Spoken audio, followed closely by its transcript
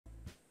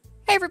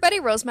Hey everybody,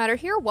 Rosematter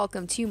here.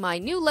 Welcome to my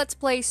new Let's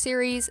Play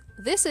series.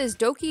 This is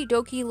Doki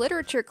Doki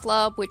Literature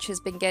Club, which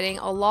has been getting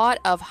a lot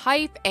of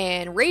hype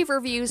and rave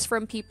reviews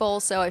from people,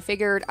 so I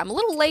figured I'm a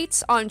little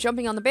late on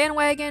jumping on the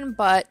bandwagon,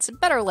 but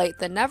better late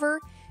than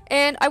never.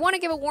 And I want to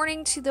give a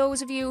warning to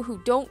those of you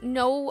who don't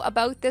know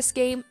about this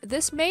game.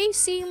 This may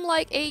seem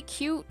like a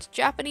cute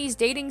Japanese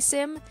dating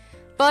sim,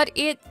 but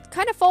it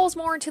kind of falls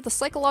more into the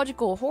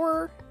psychological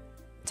horror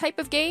type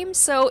of game,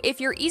 so if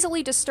you're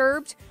easily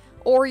disturbed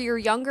or you're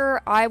younger,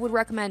 I would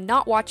recommend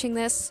not watching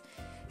this.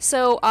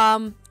 So,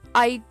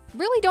 I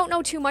really don't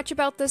know too much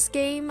about this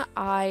game.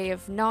 I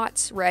have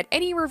not read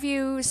any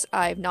reviews,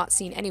 I've not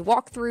seen any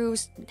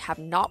walkthroughs, have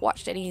not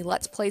watched any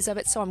Let's Plays of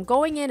it, so I'm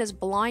going in as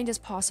blind as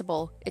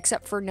possible,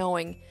 except for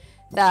knowing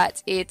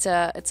that it's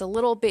a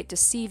little bit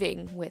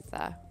deceiving with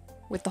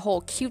the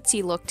whole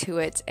cutesy look to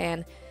it,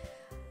 and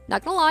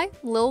not gonna lie,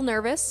 a little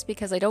nervous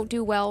because I don't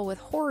do well with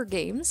horror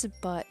games,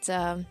 but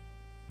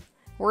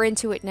we're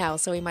into it now,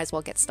 so we might as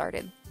well get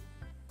started.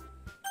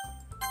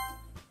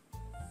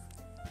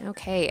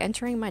 Okay,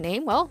 entering my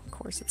name. Well, of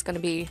course it's going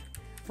to be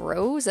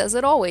Rose, as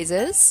it always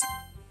is.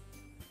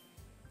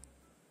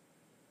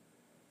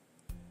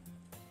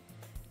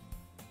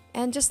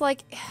 And just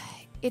like,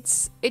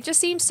 it just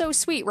seems so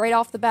sweet right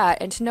off the bat,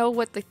 and to know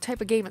what the type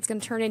of game it's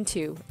going to turn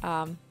into,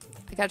 I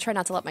gotta try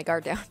not to let my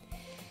guard down.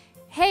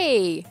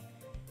 Hey!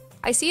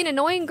 I see an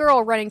annoying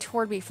girl running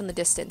toward me from the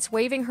distance,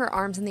 waving her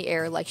arms in the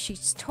air like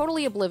she's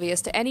totally oblivious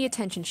to any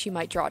attention she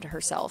might draw to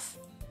herself.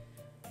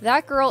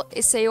 That girl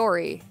is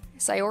Sayori.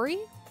 Sayori?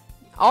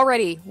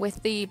 Already,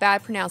 with the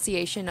bad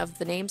pronunciation of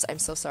the names, I'm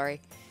so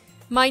sorry.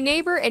 My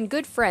neighbor and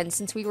good friend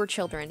since we were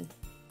children.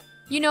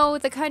 You know,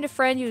 the kind of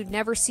friend you'd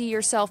never see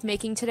yourself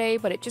making today,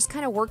 but it just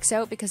kind of works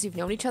out because you've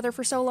known each other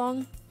for so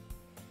long.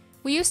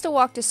 We used to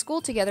walk to school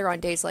together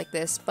on days like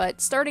this, but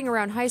starting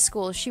around high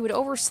school, she would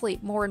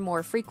oversleep more and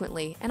more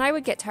frequently, and I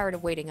would get tired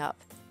of waiting up.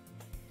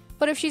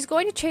 But if she's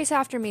going to chase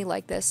after me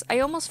like this, I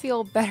almost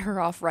feel better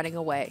off running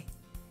away.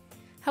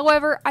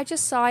 However, I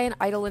just sigh and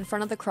idle in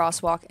front of the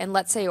crosswalk and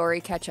let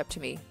Sayori catch up to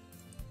me.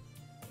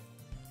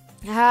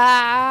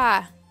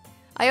 Ah!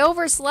 I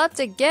overslept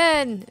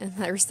again! And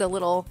there's the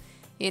little,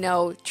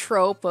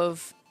 trope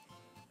of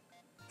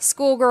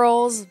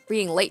schoolgirls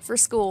being late for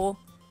school.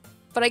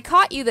 But I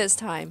caught you this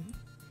time.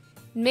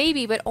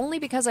 Maybe, but only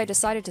because I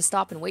decided to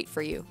stop and wait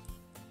for you.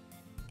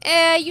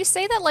 You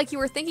say that like you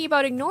were thinking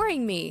about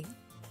ignoring me.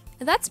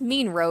 That's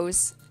mean,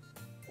 Rose.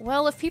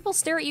 Well, if people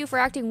stare at you for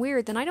acting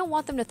weird, then I don't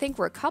want them to think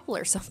we're a couple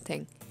or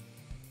something.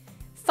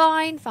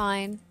 Fine,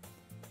 fine.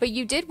 But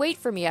you did wait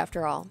for me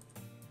after all.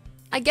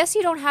 I guess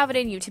you don't have it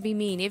in you to be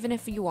mean, even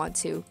if you want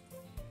to.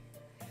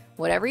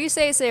 Whatever you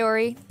say,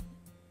 Sayori.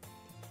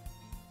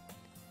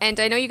 And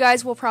I know you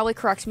guys will probably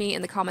correct me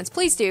in the comments.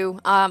 Please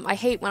do. I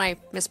hate when I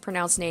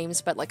mispronounce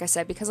names, but like I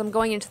said, because I'm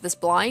going into this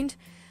blind,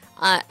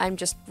 I'm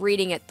just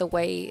reading it the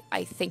way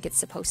I think it's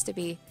supposed to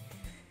be.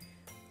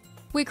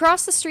 We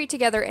cross the street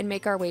together and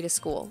make our way to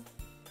school.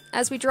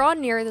 As we draw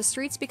near, the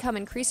streets become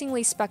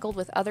increasingly speckled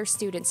with other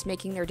students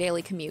making their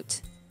daily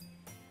commute.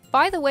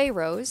 By the way,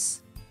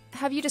 Rose,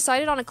 have you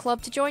decided on a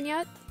club to join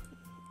yet?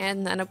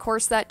 And then, of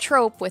course, that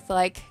trope with,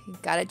 like,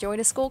 gotta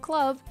join a school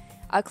club.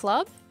 A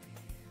club?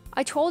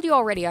 I told you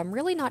already, I'm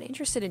really not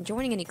interested in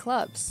joining any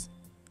clubs.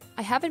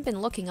 I haven't been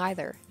looking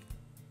either.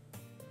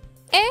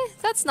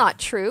 That's not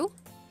true.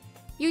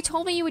 You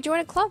told me you would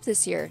join a club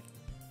this year.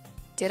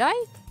 Did I?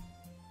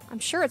 I'm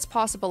sure it's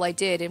possible I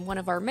did in one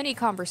of our many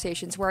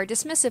conversations where I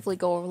dismissively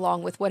go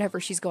along with whatever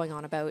she's going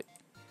on about.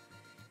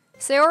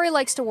 Sayori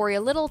likes to worry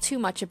a little too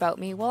much about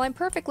me, while I'm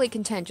perfectly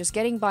content just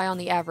getting by on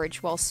the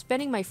average while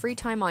spending my free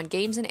time on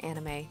games and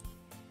anime.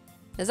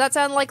 Does that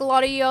sound like a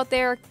lot of you out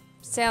there?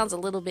 Sounds a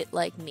little bit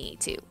like me,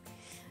 too.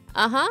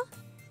 Uh-huh.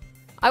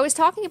 I was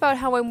talking about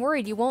how I'm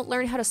worried you won't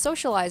learn how to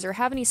socialize or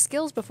have any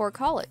skills before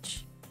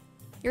college.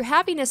 Your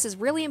happiness is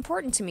really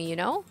important to me, you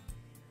know?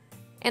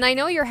 And I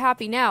know you're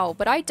happy now,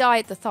 but I die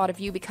at the thought of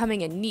you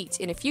becoming a NEET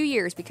in a few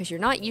years because you're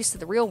not used to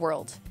the real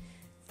world.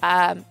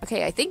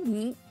 Okay, I think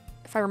NEET,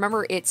 if I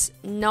remember, it's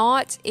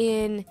not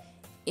in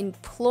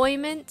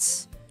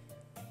employment,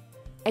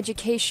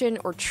 education,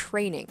 or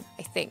training,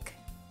 I think.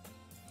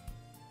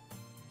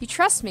 You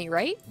trust me,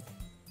 right?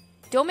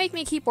 Don't make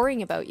me keep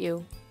worrying about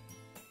you.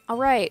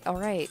 Alright,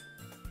 alright.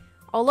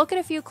 I'll look at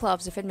a few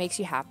clubs if it makes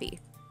you happy.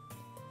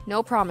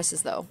 No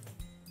promises, though.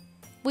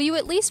 Will you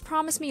at least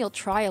promise me you'll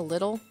try a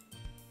little?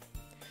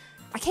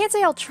 I can't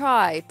say I'll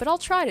try, but I'll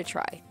try to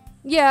try.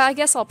 Yeah, I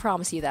guess I'll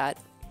promise you that.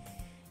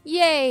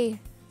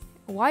 Yay!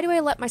 Why do I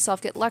let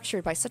myself get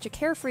lectured by such a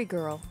carefree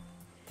girl?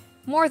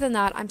 More than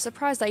that, I'm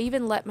surprised I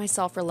even let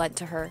myself relent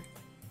to her.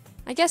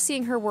 I guess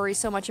seeing her worry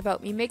so much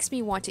about me makes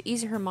me want to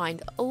ease her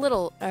mind a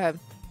little, at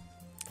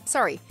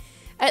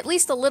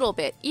least a little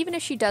bit, even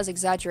if she does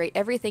exaggerate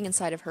everything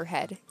inside of her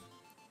head.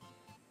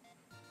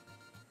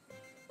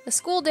 The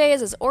school day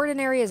is as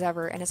ordinary as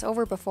ever, and it's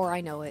over before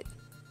I know it.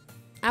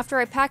 After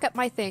I pack up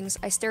my things,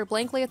 I stare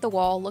blankly at the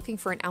wall, looking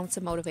for an ounce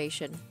of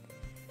motivation.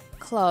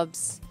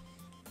 Clubs.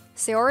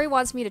 Sayori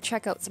wants me to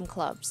check out some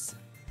clubs.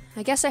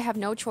 I guess I have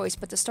no choice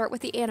but to start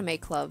with the anime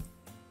club.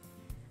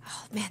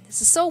 Oh man,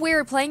 this is so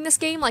weird playing this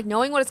game, like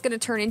knowing what it's going to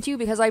turn into,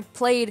 because I've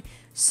played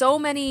so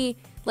many,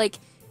 like,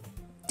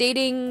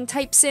 dating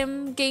type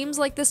sim games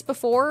like this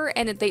before,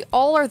 and they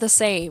all are the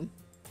same.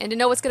 And to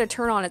know it's going to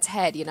turn on its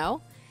head, you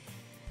know?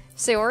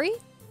 Sayori?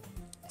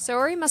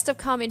 Sayori must have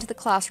come into the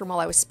classroom while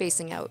I was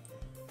spacing out.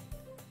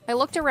 I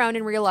looked around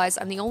and realized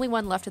I'm the only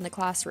one left in the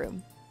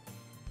classroom.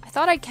 I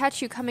thought I'd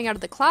catch you coming out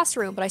of the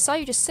classroom, but I saw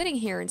you just sitting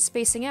here and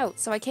spacing out,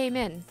 so I came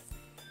in.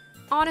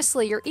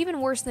 Honestly, you're even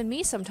worse than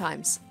me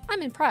sometimes.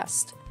 I'm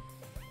impressed.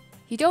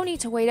 You don't need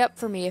to wait up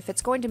for me if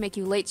it's going to make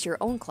you late to your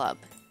own club.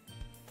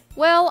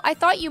 Well, I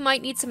thought you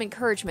might need some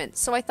encouragement,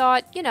 so I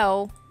thought, you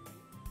know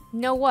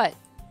what?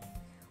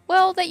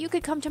 Well, that you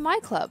could come to my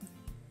club.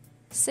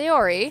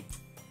 Sayori?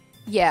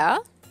 Yeah?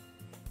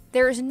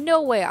 There is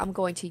no way I'm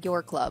going to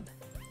your club.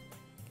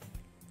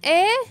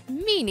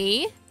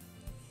 Meanie?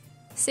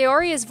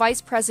 Sayori is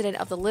vice president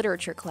of the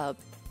literature club.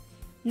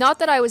 Not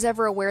that I was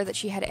ever aware that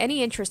she had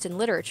any interest in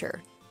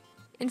literature.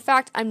 In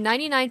fact, I'm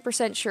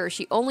 99% sure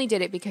she only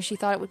did it because she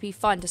thought it would be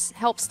fun to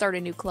help start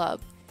a new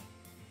club.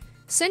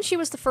 Since she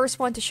was the first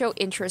one to show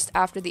interest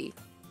after the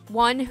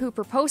one who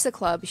proposed the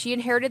club, she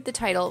inherited the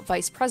title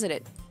vice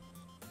president.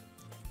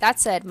 That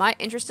said, my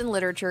interest in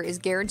literature is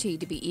guaranteed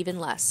to be even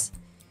less.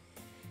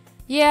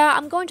 Yeah,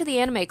 I'm going to the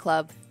anime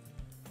club.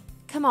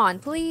 Come on,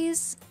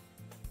 please.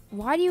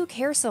 Why do you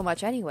care so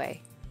much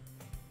anyway?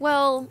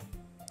 Well,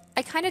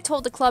 I kind of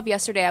told the club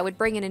yesterday I would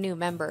bring in a new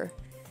member.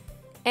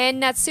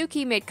 And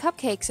Natsuki made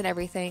cupcakes and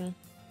everything.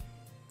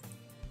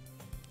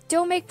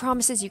 Don't make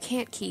promises you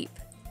can't keep.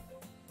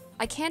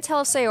 I can't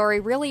tell if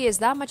Sayori really is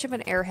that much of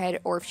an airhead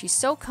or if she's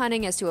so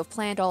cunning as to have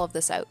planned all of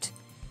this out.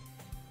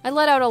 I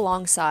let out a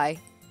long sigh.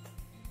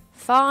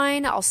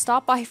 Fine, I'll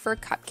stop by for a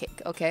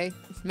cupcake, okay?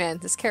 Man,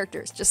 this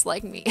character is just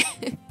like me.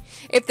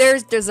 If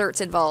there's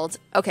desserts involved,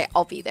 okay,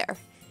 I'll be there.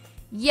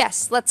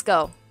 Yes, let's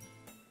go.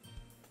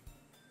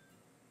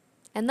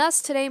 And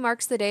thus, today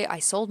marks the day I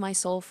sold my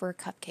soul for a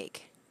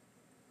cupcake.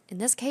 In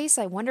this case,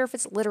 I wonder if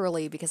it's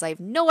literally, because I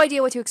have no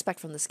idea what to expect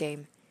from this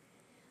game.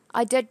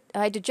 I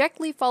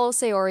dejectedly follow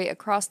Sayori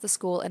across the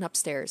school and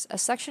upstairs, a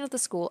section of the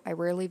school I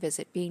rarely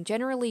visit, being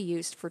generally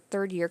used for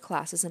third-year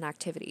classes and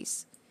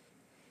activities.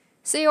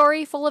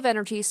 Sayori, full of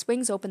energy,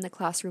 swings open the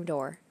classroom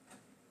door.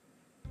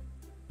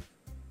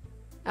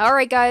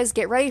 Alright guys,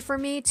 get ready for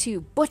me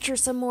to butcher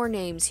some more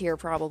names here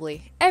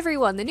probably.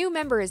 Everyone, the new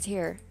member is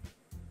here.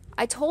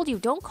 I told you,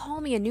 don't call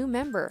me a new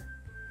member.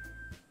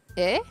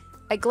 I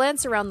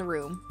glance around the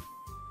room.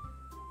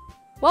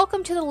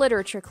 Welcome to the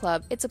Literature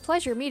Club. It's a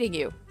pleasure meeting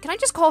you. Can I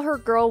just call her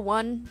Girl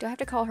 1? Do I have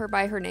to call her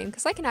by her name?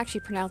 Because I can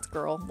actually pronounce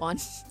Girl 1.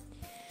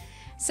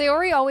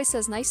 Sayori always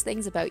says nice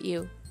things about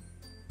you.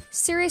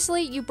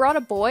 Seriously, you brought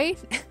a boy?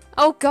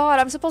 Oh god,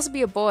 I'm supposed to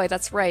be a boy,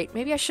 that's right.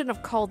 Maybe I shouldn't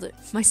have called it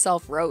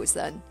myself Rose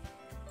then.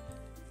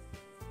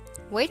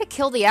 Way to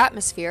kill the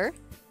atmosphere.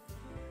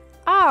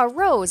 Ah,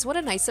 Rose, what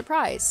a nice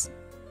surprise.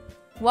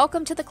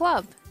 Welcome to the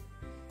club.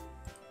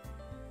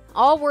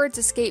 All words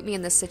escape me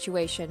in this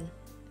situation.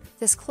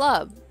 This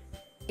club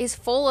is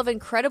full of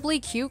incredibly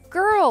cute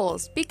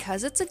girls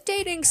because it's a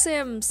dating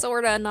sim,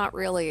 sorta, not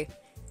really.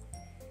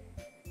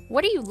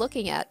 What are you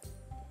looking at?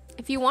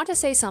 If you want to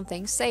say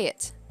something, say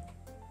it.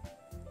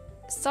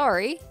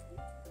 Sorry.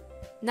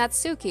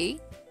 Natsuki?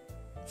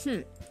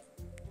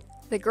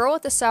 The girl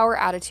with the sour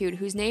attitude,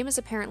 whose name is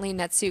apparently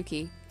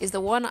Natsuki, is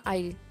one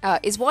I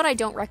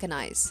don't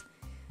recognize.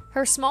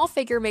 Her small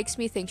figure makes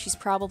me think she's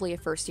probably a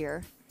first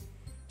year.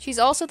 She's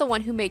also the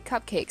one who made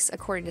cupcakes,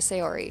 according to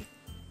Sayori.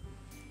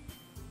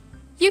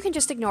 You can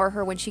just ignore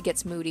her when she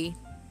gets moody.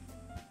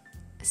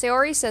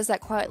 Sayori says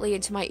that quietly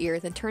into my ear,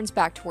 then turns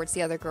back towards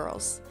the other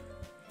girls.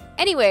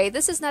 Anyway,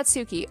 this is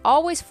Natsuki,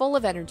 always full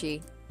of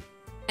energy.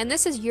 And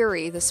this is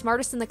Yuri, the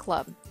smartest in the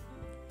club.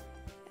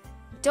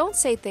 Don't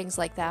say things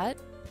like that.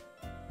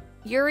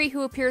 Yuri,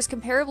 who appears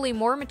comparably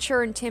more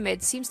mature and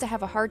timid, seems to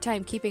have a hard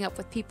time keeping up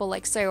with people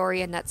like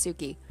Sayori and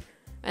Natsuki.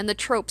 And the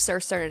tropes are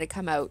starting to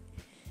come out.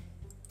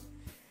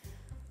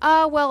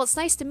 Well, it's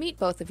nice to meet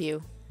both of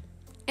you.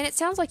 And it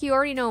sounds like you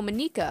already know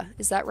Monika,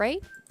 is that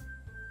right?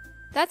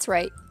 That's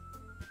right.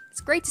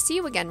 It's great to see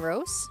you again,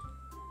 Rose.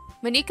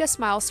 Monika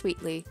smiles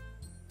sweetly.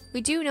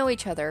 We do know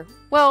each other.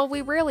 Well,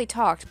 we rarely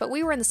talked, but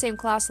we were in the same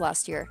class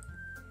last year.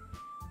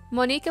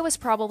 Monika was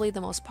probably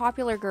the most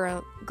popular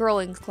girl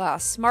in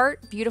class.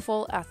 Smart,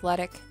 beautiful,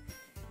 athletic.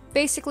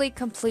 Basically,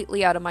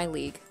 completely out of my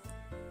league.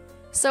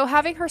 So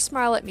having her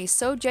smile at me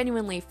so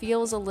genuinely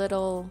feels a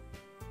little...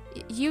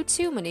 You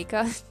too,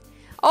 Monika.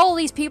 All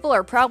these people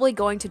are probably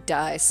going to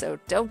die, so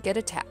don't get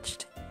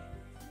attached.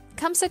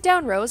 Come sit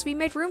down, Rose. We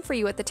made room for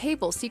you at the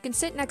table, so you can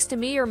sit next to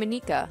me or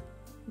Monika.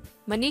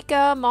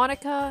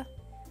 Monika?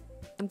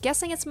 I'm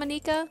guessing it's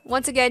Monika.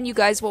 Once again, you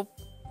guys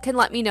can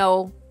let me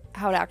know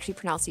how to actually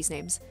pronounce these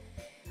names.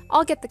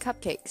 I'll get the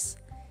cupcakes.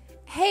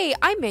 Hey,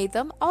 I made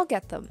them. I'll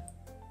get them.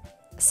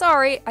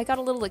 Sorry, I got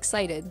a little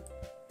excited.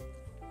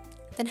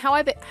 Then how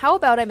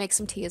about I make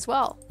some tea as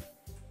well?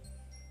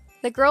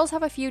 The girls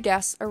have a few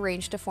desks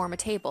arranged to form a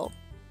table.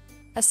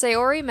 As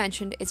Sayori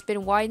mentioned, it's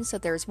been widened so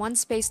there's one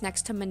space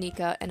next to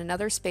Monika and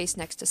another space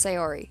next to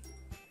Sayori.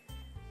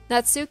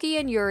 Natsuki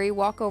and Yuri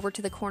walk over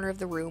to the corner of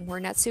the room where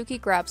Natsuki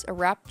grabs a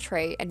wrapped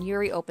tray and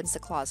Yuri opens the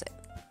closet.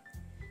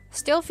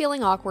 Still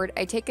feeling awkward,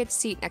 I take a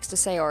seat next to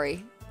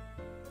Sayori.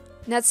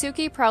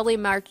 Natsuki proudly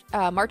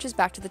marches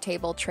back to the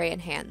table, tray in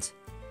hand.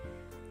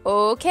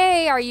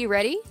 Okay, are you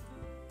ready?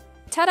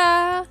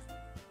 Ta-da!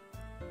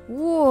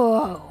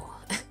 Whoa!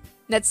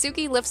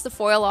 Natsuki lifts the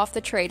foil off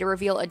the tray to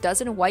reveal a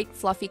dozen white,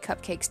 fluffy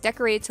cupcakes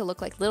decorated to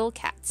look like little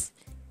cats.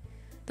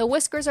 The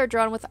whiskers are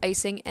drawn with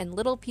icing, and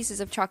little pieces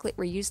of chocolate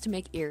were used to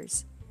make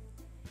ears.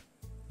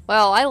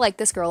 Well, I like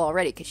this girl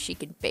already because she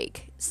can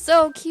bake.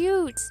 So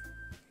cute!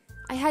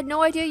 I had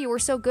no idea you were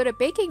so good at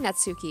baking,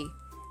 Natsuki.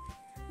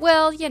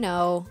 Well, you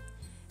know.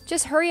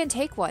 Just hurry and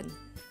take one.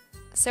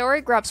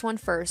 Sayori grabs one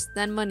first,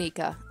 then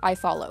Monika. I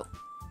follow.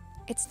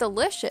 It's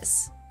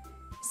delicious.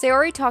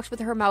 Sayori talks with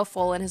her mouth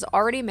full and has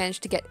already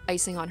managed to get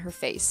icing on her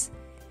face.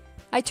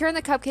 I turn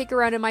the cupcake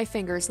around in my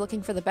fingers,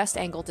 looking for the best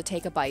angle to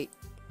take a bite.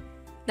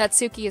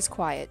 Natsuki is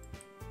quiet.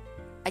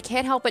 I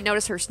can't help but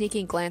notice her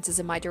sneaking glances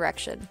in my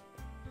direction.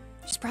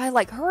 She's probably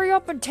like, hurry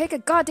up and take a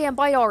goddamn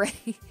bite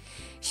already.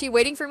 She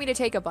waiting for me to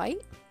take a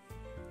bite?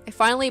 I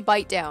finally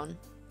bite down.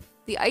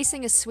 The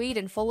icing is sweet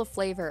and full of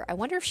flavor. I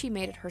wonder if she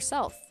made it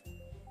herself.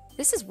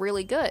 This is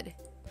really good.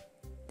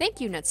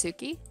 Thank you,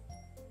 Natsuki.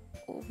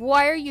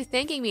 Why are you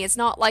thanking me? It's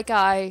not like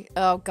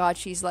oh god,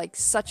 she's like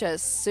such a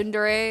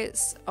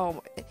tsundere.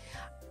 Oh,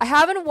 I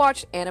haven't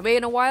watched anime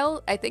in a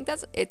while. I think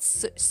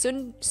it's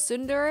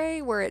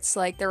tsundere, where it's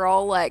like they're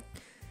all like,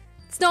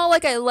 it's not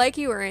like I like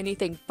you or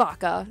anything,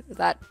 baka.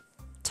 That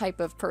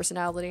type of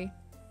personality.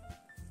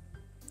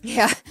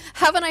 Yeah,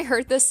 haven't I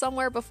heard this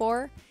somewhere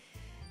before?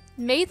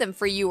 Made them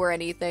for you or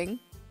anything.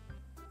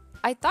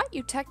 I thought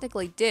you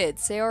technically did.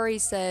 Sayori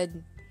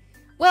said,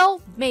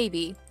 well,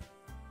 maybe.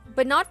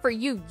 But not for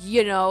you,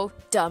 you know,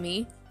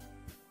 dummy.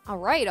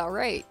 Alright,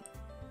 alright.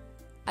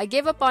 I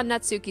give up on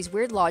Natsuki's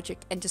weird logic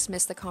and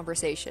dismiss the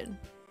conversation.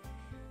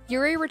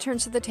 Yuri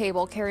returns to the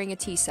table carrying a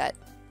tea set.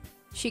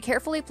 She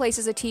carefully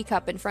places a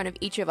teacup in front of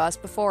each of us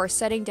before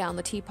setting down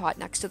the teapot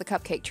next to the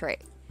cupcake tray.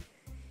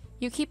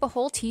 You keep a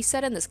whole tea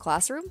set in this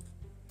classroom?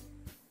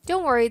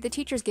 Don't worry, the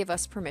teachers gave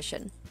us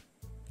permission.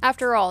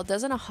 After all,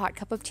 doesn't a hot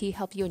cup of tea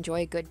help you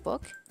enjoy a good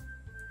book?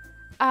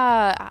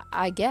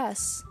 I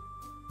guess.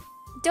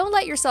 Don't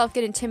let yourself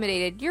get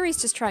intimidated. Yuri's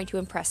just trying to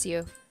impress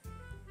you.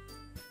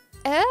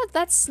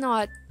 That's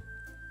not...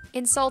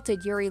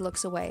 Insulted, Yuri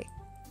looks away.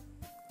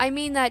 I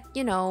mean that,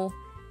 you know,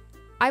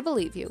 I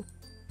believe you.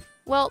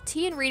 Well,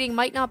 tea and reading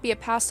might not be a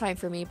pastime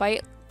for me,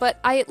 but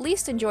I at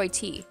least enjoy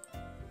tea.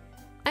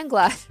 I'm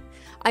glad.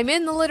 I'm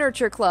in the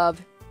literature club,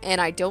 and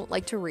I don't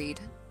like to read.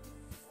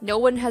 No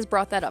one has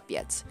brought that up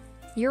yet.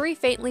 Yuri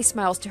faintly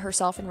smiles to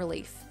herself in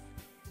relief.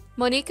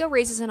 Monika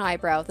raises an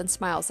eyebrow, then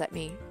smiles at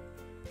me.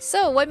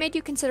 So, what made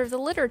you consider the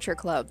literature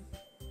club?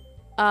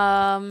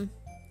 I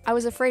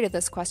was afraid of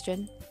this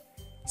question.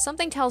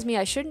 Something tells me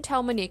I shouldn't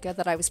tell Monika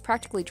that I was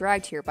practically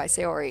dragged here by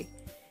Sayori.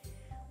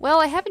 Well,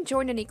 I haven't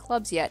joined any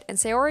clubs yet, and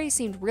Sayori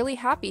seemed really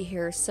happy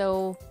here,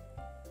 so...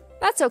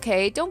 That's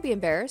okay, don't be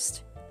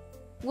embarrassed.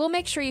 We'll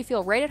make sure you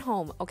feel right at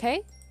home,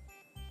 okay?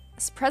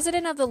 As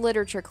president of the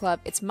literature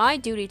club, it's my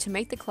duty to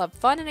make the club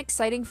fun and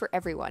exciting for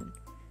everyone.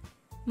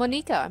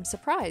 Monika, I'm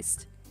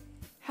surprised.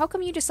 How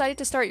come you decided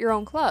to start your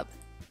own club?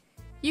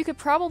 You could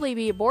probably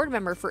be a board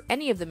member for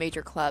any of the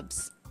major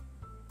clubs.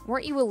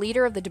 Weren't you a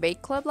leader of the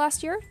debate club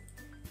last year?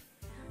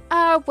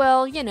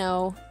 Well, you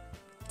know.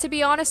 To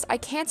be honest, I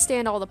can't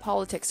stand all the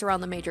politics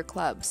around the major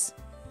clubs.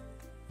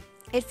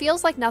 It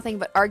feels like nothing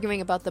but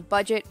arguing about the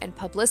budget and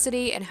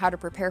publicity and how to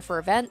prepare for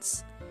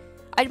events.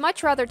 I'd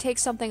much rather take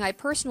something I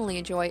personally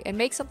enjoy and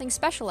make something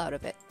special out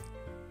of it.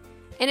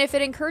 And if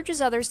it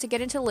encourages others to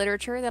get into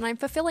literature, then I'm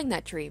fulfilling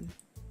that dream.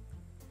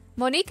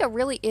 Monika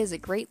really is a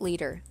great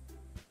leader.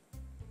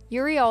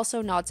 Yuri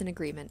also nods in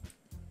agreement.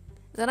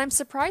 Then I'm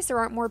surprised there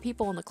aren't more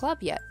people in the club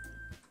yet.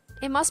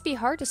 It must be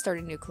hard to start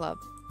a new club.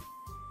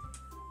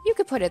 You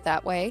could put it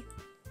that way.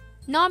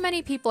 Not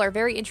many people are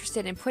very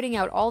interested in putting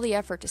out all the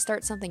effort to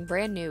start something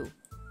brand new.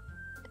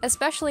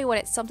 Especially when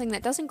it's something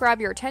that doesn't grab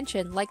your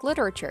attention, like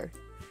literature.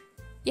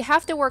 You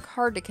have to work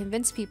hard to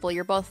convince people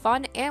you're both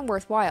fun and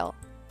worthwhile.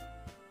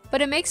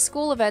 But it makes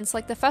school events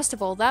like the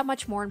festival that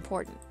much more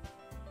important.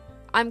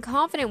 I'm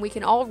confident we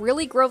can all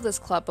really grow this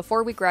club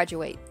before we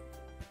graduate.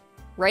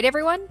 Right,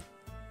 everyone?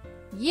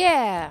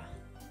 Yeah!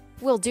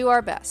 We'll do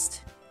our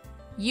best.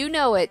 You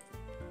know it.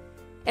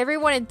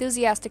 Everyone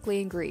enthusiastically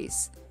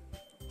agrees.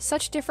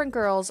 Such different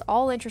girls,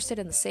 all interested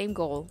in the same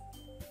goal.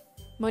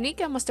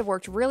 Monika must have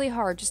worked really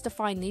hard just to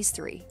find these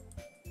three.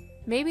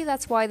 Maybe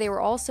that's why they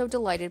were all so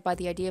delighted by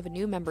the idea of a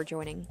new member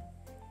joining.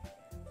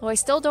 Though I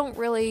still don't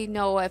really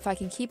know if I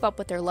can keep up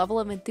with their level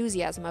of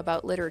enthusiasm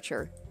about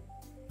literature.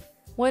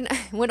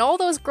 When all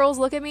those girls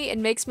look at me, it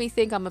makes me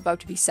think I'm about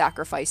to be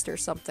sacrificed or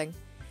something.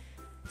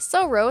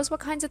 So, Rose, what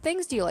kinds of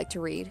things do you like to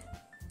read?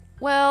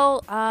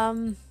 Well,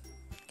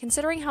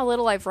 considering how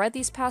little I've read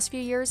these past few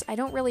years, I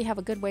don't really have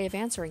a good way of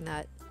answering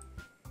that.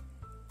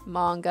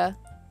 Manga.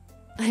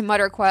 I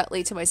mutter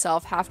quietly to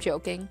myself, half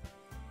joking.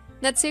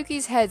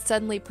 Natsuki's head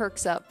suddenly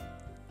perks up.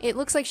 It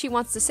looks like she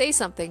wants to say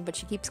something, but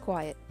she keeps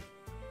quiet.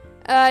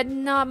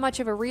 Not much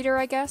of a reader,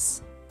 I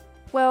guess.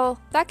 Well,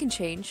 that can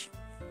change.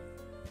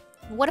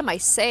 What am I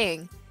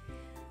saying?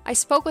 I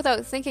spoke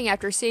without thinking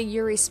after seeing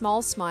Yuri's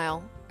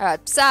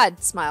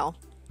sad smile.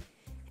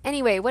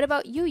 Anyway, what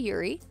about you,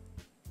 Yuri?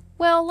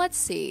 Well, let's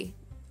see.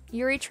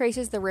 Yuri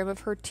traces the rim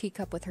of her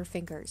teacup with her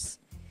fingers.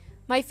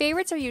 My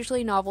favorites are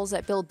usually novels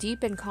that build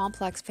deep and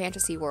complex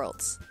fantasy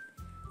worlds.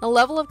 The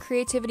level of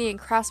creativity and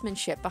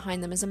craftsmanship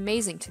behind them is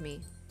amazing to me.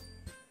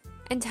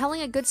 And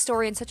telling a good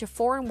story in such a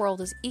foreign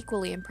world is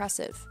equally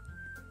impressive.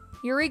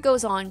 Yuri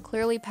goes on,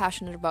 clearly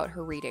passionate about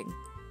her reading.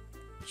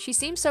 She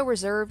seems so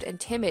reserved and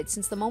timid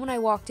since the moment I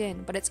walked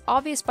in, but it's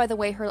obvious by the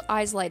way her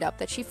eyes light up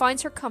that she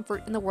finds her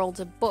comfort in the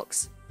worlds of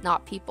books,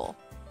 not people.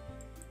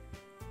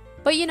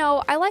 But you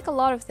know, I like a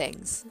lot of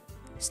things.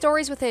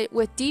 Stories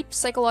with deep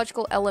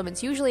psychological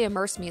elements usually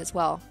immerse me as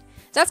well.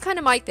 That's kind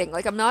of my thing.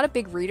 Like, I'm not a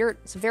big reader.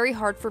 It's very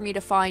hard for me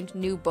to find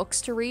new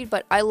books to read,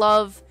 but I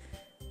love,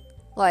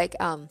 like,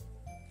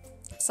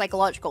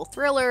 psychological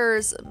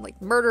thrillers,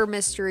 like murder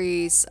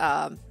mysteries,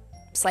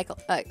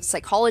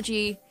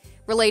 psychology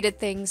related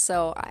things,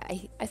 so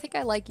I think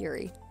I like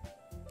Yuri.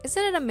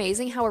 Isn't it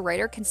amazing how a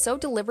writer can so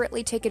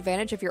deliberately take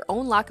advantage of your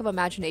own lack of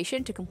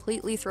imagination to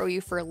completely throw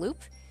you for a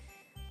loop?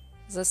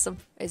 Is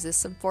this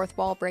some fourth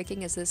wall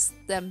breaking? Is this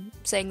them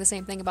saying the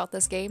same thing about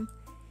this game?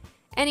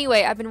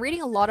 Anyway, I've been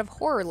reading a lot of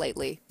horror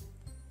lately.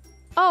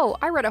 Oh,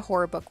 I read a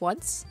horror book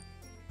once.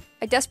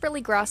 I desperately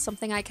grasp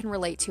something I can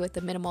relate to at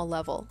the minimal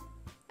level.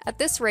 At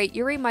this rate,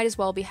 Yuri might as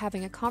well be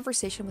having a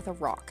conversation with a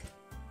rock.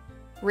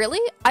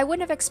 Really? I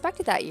wouldn't have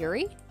expected that,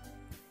 Yuri.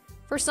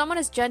 For someone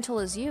as gentle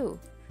as you.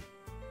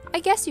 I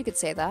guess you could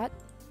say that.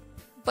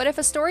 But if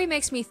a story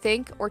makes me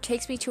think or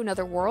takes me to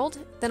another world,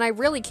 then I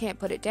really can't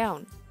put it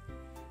down.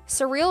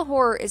 Surreal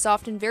horror is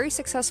often very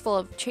successful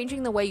of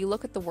changing the way you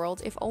look at the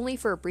world, if only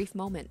for a brief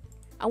moment.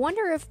 I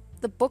wonder if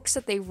the books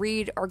that they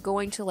read are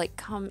going to, like,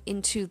 come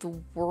into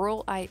the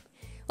world.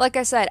 Like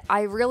I said,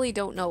 I really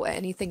don't know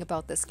anything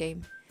about this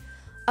game.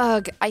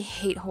 Ugh, I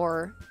hate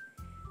horror.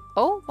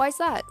 Oh, why's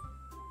that?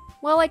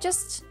 Well,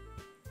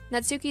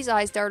 Natsuki's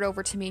eyes dart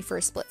over to me for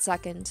a split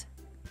second.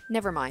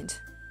 Never mind.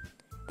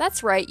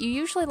 That's right, you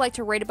usually like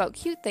to write about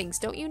cute things,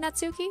 don't you,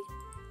 Natsuki?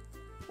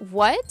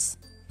 What?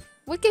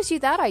 What gives you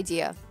that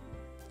idea?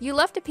 You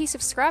left a piece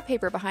of scrap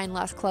paper behind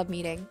last club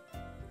meeting.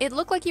 It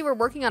looked like you were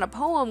working on a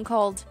poem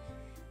called...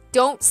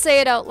 Don't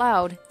say it out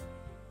loud.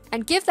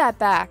 And give that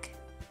back.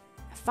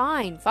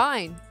 Fine,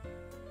 fine.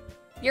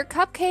 Your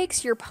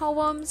cupcakes, your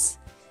poems,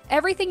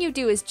 everything you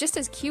do is just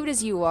as cute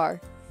as you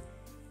are.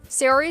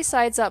 Sayori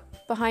sides up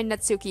behind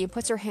Natsuki and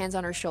puts her hands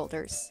on her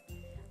shoulders.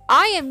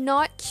 I am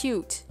not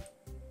cute.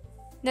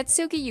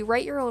 Natsuki, you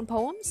write your own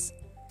poems?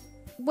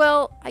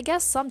 Well, I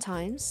guess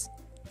sometimes.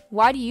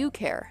 Why do you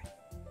care?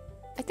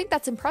 I think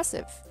that's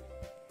impressive.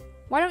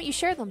 Why don't you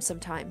share them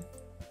sometime?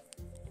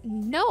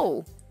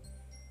 No.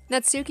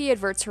 Natsuki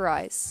averts her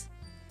eyes.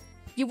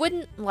 You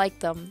wouldn't like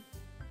them.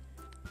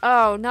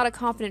 Oh, not a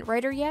confident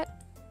writer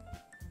yet?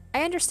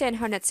 I understand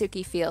how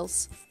Natsuki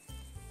feels.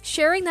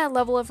 Sharing that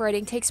level of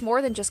writing takes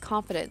more than just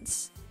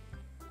confidence.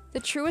 The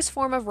truest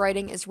form of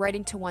writing is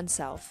writing to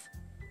oneself.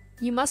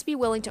 You must be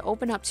willing to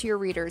open up to your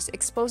readers,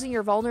 exposing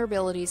your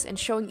vulnerabilities and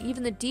showing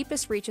even the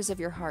deepest reaches of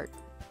your heart.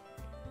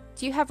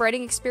 Do you have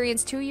writing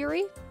experience too,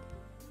 Yuri?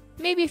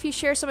 Maybe if you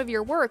share some of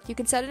your work, you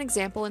can set an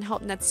example and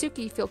help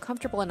Natsuki feel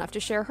comfortable enough to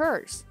share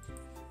hers.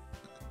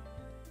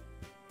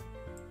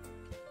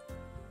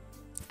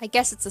 I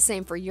guess it's the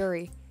same for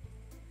Yuri.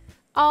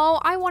 Oh,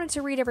 I wanted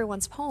to read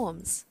everyone's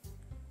poems.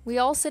 We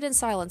all sit in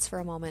silence for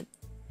a moment.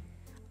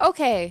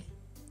 Okay,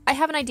 I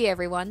have an idea,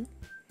 everyone.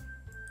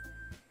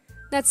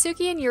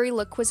 Natsuki and Yuri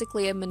look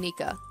quizzically at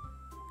Monika.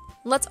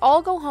 Let's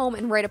all go home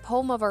and write a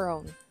poem of our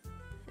own.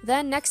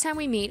 Then, next time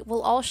we meet,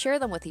 we'll all share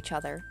them with each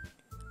other.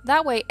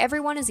 That way,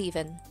 everyone is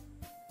even.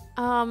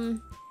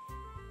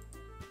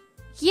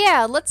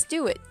 Yeah, let's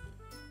do it.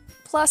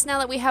 Plus, now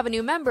that we have a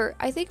new member,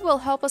 I think it will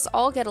help us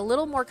all get a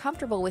little more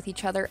comfortable with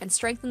each other and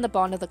strengthen the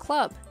bond of the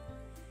club.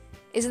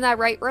 Isn't that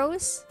right,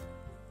 Rose?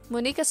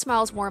 Monika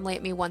smiles warmly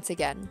at me once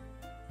again.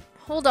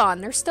 Hold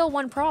on, there's still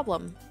one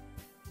problem.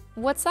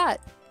 What's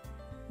that?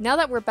 Now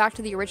that we're back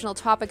to the original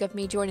topic of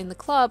me joining the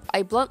club,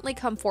 I bluntly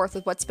come forth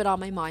with what's been on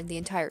my mind the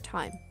entire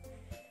time.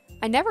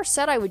 I never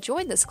said I would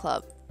join this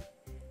club.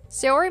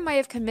 Sayori might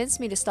have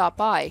convinced me to stop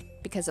by,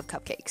 because of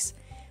cupcakes,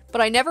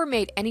 but I never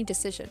made any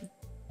decision.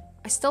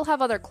 I still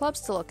have other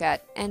clubs to look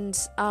at, and,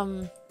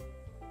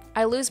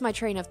 I lose my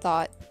train of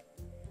thought.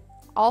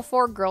 All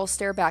four girls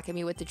stare back at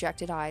me with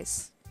dejected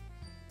eyes.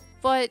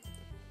 But,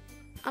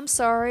 I'm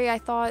sorry, I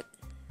thought...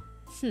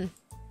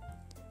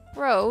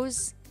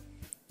 Rose,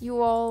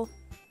 you all...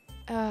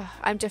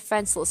 I'm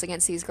defenseless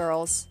against these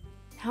girls.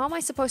 How am I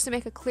supposed to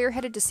make a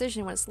clear-headed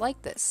decision when it's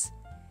like this?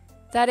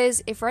 That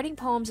is, if writing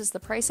poems is the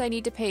price I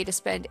need to pay to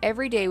spend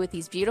every day with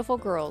these beautiful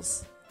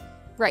girls.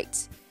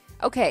 Right.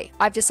 Okay,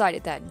 I've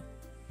decided then.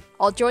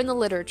 I'll join the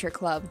literature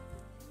club.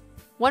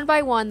 One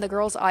by one, the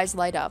girls' eyes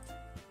light up.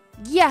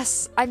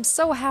 Yes! I'm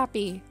so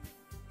happy!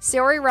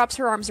 Sayori wraps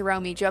her arms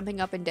around me,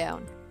 jumping up and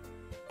down.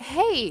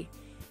 Hey!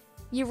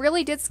 You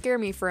really did scare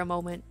me for a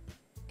moment.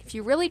 If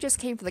you really just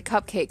came for the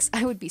cupcakes,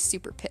 I would be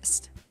super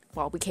pissed.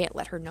 Well, we can't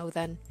let her know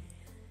then.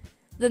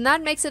 Then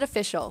that makes it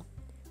official.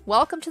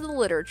 Welcome to the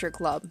Literature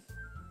Club.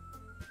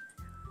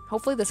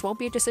 Hopefully this won't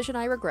be a decision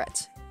I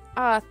regret.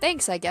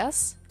 Thanks, I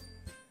guess.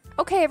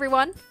 Okay,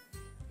 everyone.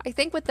 I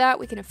think with that,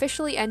 we can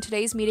officially end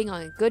today's meeting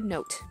on a good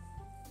note.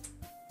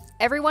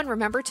 Everyone,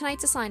 remember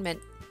tonight's assignment.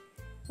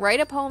 Write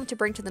a poem to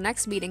bring to the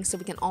next meeting so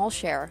we can all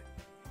share.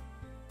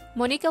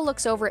 Monika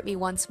looks over at me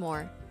once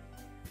more.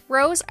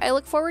 Rose, I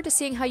look forward to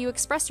seeing how you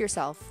express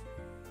yourself.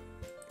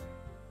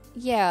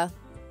 Yeah.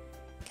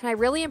 Can I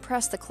really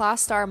impress the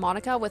class star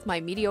Monika with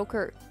my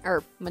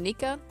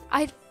Monika?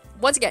 I,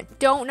 once again,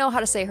 don't know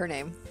how to say her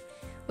name.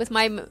 With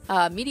my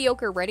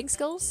mediocre writing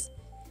skills?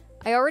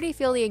 I already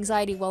feel the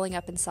anxiety welling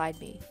up inside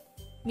me.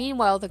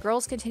 Meanwhile, the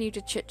girls continue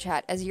to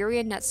chit-chat as Yuri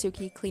and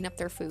Natsuki clean up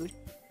their food.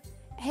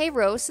 Hey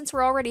Rose, since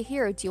we're already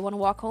here, do you want to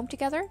walk home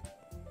together?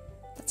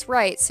 That's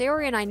right,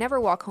 Sayori and I never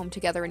walk home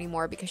together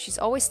anymore because she's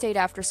always stayed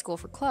after school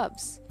for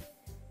clubs.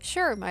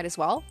 Sure, might as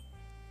well.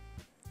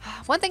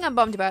 One thing I'm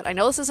bummed about, I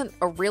know this isn't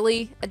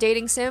a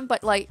dating sim,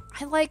 but like,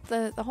 I like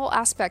the whole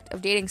aspect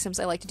of dating sims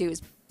I like to do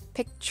is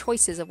pick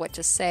choices of what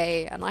to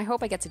say, and I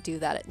hope I get to do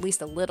that at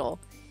least a little.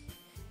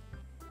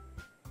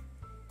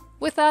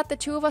 With that, the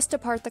two of us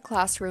depart the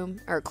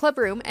club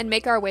room and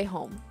make our way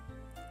home.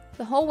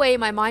 The whole way,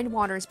 my mind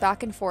wanders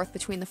back and forth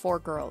between the four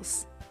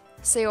girls.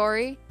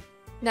 Sayori,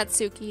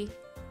 Natsuki,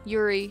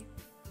 Yuri,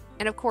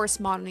 and of course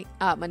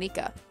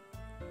Monika.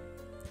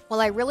 Will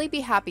I really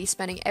be happy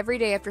spending every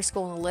day after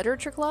school in the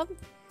literature club?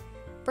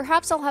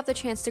 Perhaps I'll have the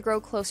chance to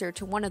grow closer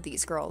to one of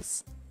these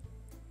girls.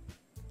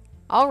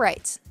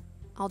 Alright,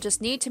 I'll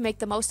just need to make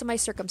the most of my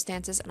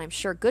circumstances and I'm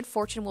sure good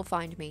fortune will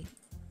find me.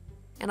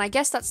 And I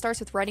guess that starts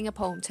with writing a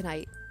poem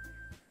tonight.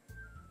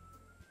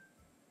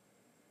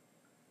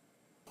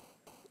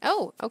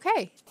 Oh,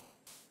 okay.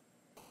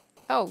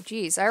 Oh,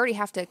 geez, I already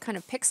have to kind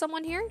of pick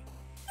someone here?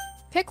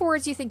 Pick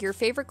words you think your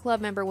favorite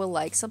club member will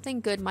like. Something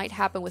good might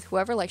happen with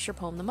whoever likes your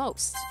poem the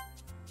most.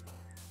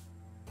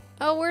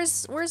 Oh,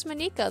 where's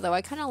Monika, though?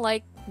 I kind of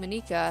like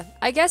Monika.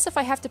 I guess if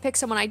I have to pick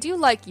someone, I do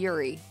like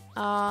Yuri.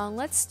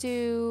 Let's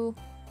do...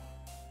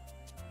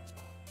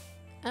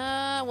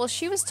 well,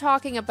 she was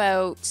talking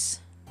about...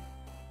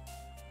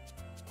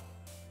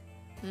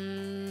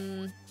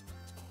 She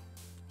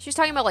was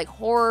talking about, like,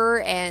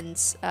 horror and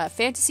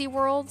fantasy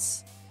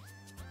worlds.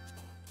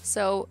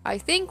 So, I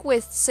think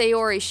with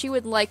Sayori, she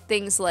would like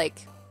things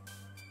like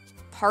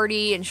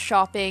party and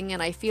shopping,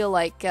 and I feel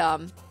like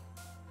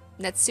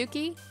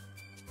Natsuki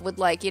would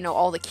like, you know,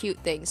 all the cute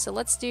things. So,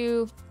 let's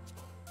do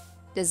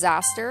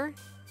disaster.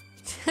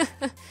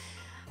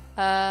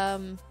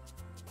 Oh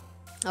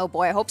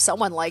boy, I hope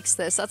someone likes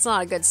this. That's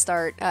not a good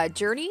start.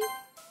 Journey?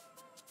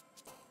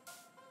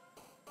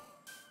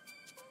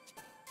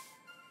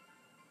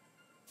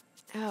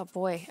 Oh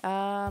boy,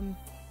 I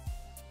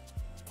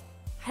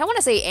don't want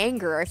to say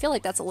anger. I feel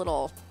like that's a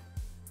little...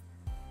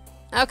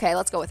 Okay,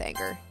 let's go with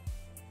anger.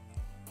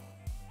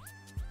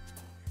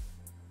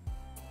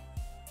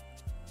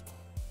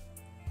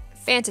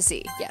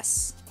 Fantasy,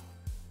 yes.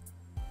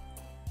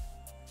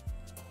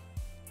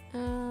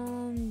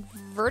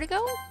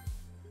 Vertigo?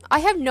 I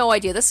have no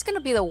idea. This is going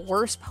to be the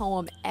worst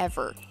poem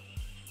ever.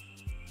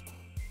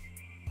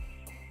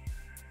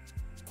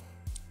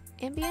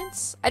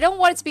 Ambience? I don't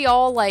want it to be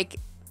all like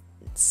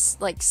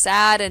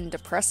sad and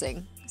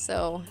depressing.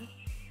 So,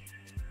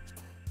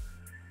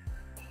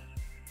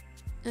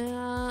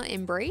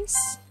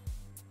 embrace?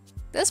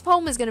 This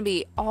poem is going to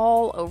be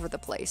all over the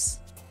place.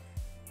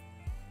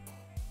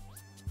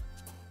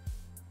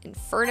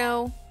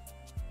 Inferno.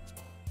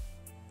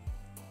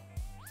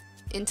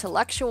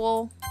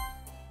 Intellectual.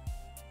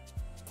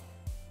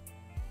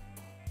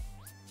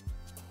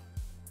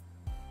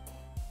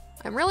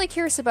 I'm really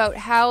curious about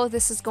how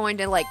this is going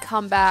to like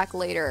come back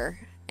later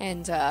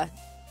and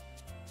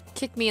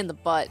kick me in the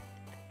butt.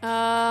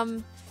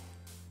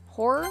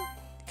 Horror?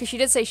 Because she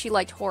did say she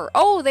liked horror.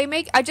 Oh, they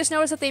make... I just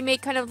noticed that they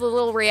make kind of the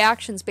little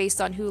reactions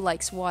based on who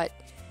likes what.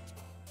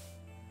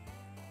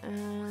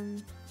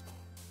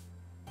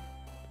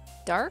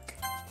 Dark?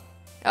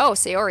 Oh,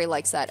 Sayori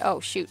likes that. Oh,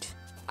 shoot.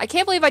 I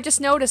can't believe I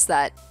just noticed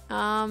that.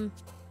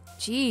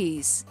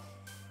 Jeez.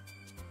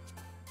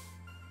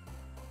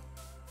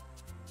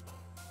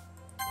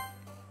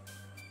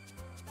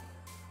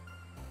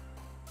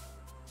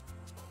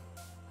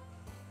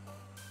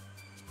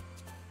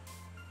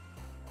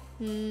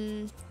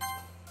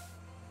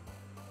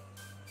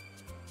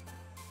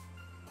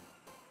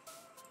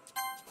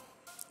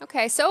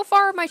 Okay, so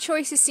far my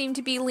choices seem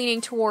to be leaning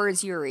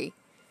towards Yuri.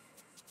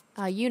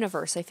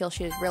 Universe, I feel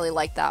she'd really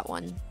like that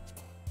one.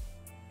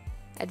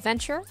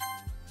 Adventure?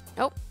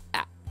 Nope.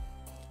 Ah.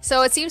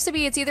 So it seems to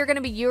be it's either going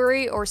to be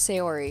Yuri or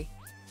Sayori.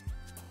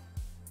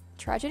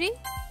 Tragedy?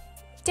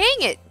 Dang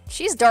it!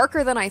 She's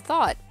darker than I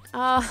thought.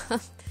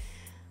 Let's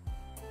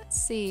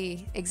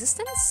see.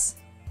 Existence?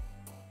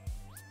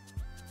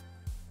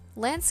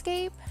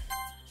 Landscape?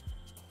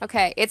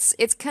 Okay,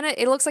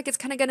 it looks like it's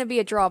kind of going to be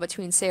a draw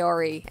between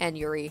Sayori and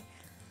Yuri.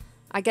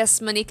 I guess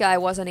Monika, I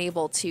wasn't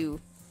able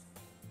to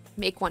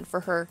make one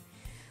for her.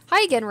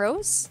 Hi again,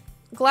 Rose.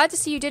 Glad to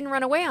see you didn't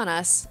run away on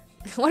us.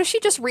 What if she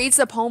just reads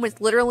the poem? It's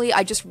literally,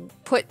 I just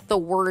put the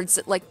words,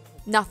 like,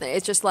 nothing.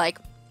 It's just like,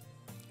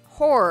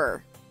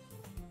 horror,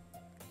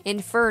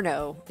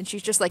 inferno. And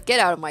she's just like, get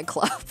out of my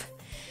club.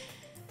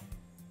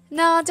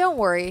 Nah, don't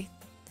worry.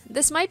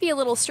 This might be a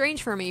little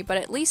strange for me, but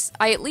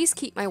I at least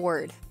keep my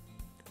word.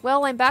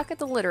 Well, I'm back at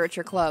the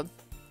literature club.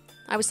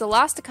 I was the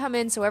last to come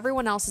in, so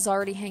everyone else is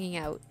already hanging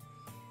out.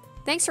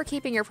 Thanks for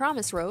keeping your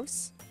promise,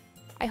 Rose.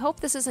 I hope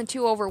this isn't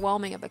too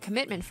overwhelming of a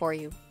commitment for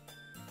you.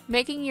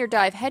 Making your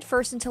dive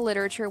headfirst into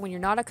literature when you're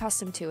not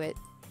accustomed to it.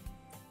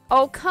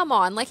 Oh, come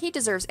on, like he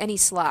deserves any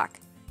slack.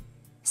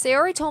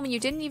 Sayori told me you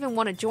didn't even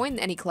want to join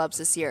any clubs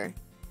this year.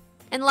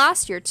 And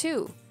last year,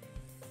 too.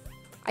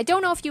 I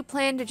don't know if you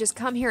plan to just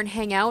come here and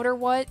hang out or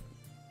what,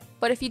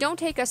 but if you don't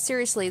take us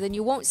seriously, then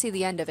you won't see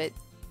the end of it.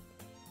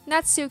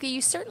 Natsuki,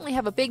 you certainly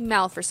have a big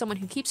mouth for someone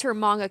who keeps her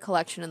manga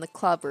collection in the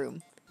club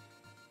room.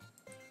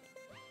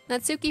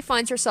 Natsuki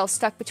finds herself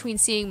stuck between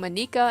seeing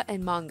Monika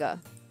and manga.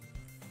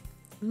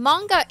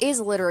 Manga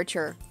is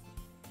literature.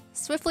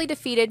 Swiftly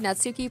defeated,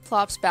 Natsuki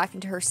plops back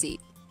into her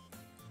seat.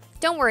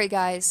 Don't worry,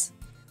 guys.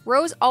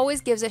 Rose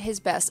always gives it his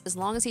best as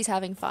long as he's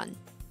having fun.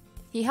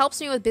 He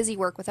helps me with busy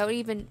work without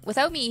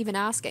me even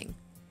asking.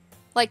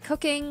 Like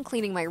cooking,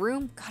 cleaning my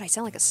room. God, I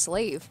sound like a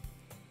slave.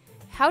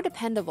 How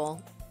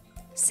dependable.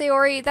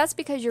 Sayori, that's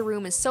because your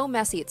room is so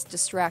messy it's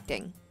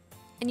distracting.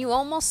 And you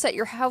almost set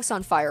your house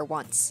on fire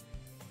once.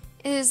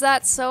 Is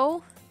that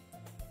so?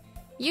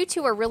 You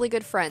two are really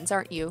good friends,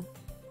 aren't you?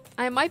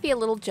 I might be a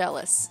little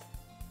jealous.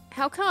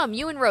 How come?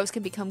 You and Rose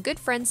can become good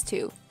friends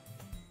too.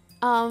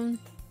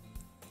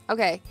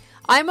 Okay.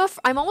 I'm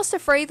almost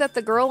afraid that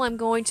the girl I'm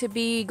going to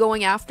be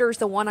going after is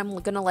the one I'm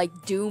gonna, like,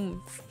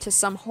 doom to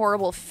some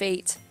horrible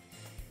fate.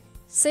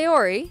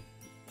 Sayori?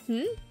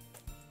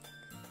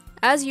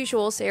 As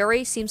usual,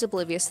 Sayori seems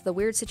oblivious to the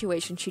weird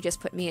situation she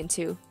just put me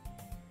into.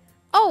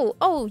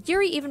 Oh,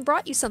 Yuri even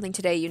brought you something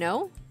today, you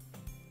know?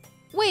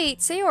 Wait,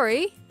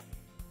 Sayori?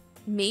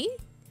 Me?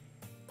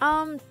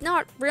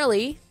 Not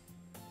really.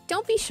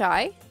 Don't be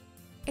shy.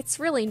 It's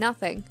really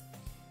nothing.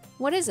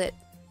 What is it?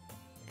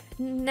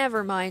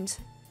 Never mind.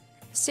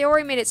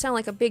 Sayori made it sound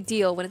like a big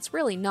deal when it's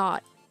really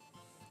not.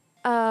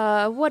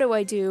 What do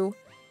I do?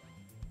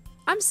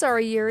 I'm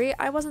sorry, Yuri.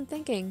 I wasn't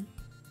thinking.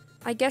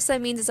 I guess that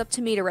means it's up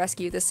to me to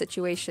rescue this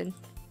situation.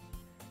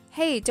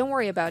 Hey, don't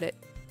worry about it.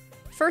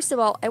 First of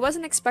all, I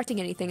wasn't expecting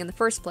anything in the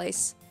first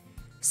place.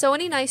 So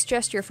any nice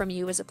gesture from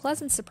you is a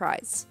pleasant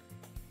surprise.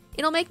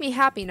 It'll make me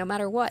happy no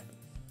matter what.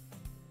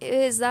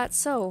 Is that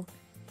so?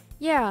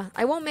 Yeah,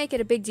 I won't make it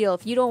a big deal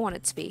if you don't want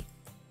it to be.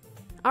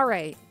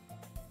 Alright.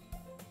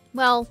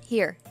 Well,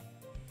 here.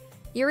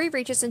 Yuri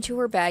reaches into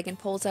her bag and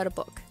pulls out a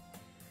book.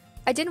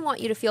 I didn't want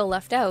you to feel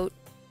left out,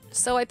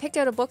 so I picked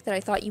out a book that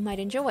I thought you might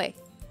enjoy.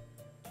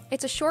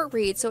 It's a short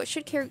read, so it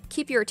should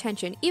keep your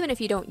attention, even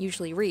if you don't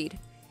usually read.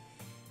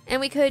 And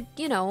we could,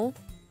 you know,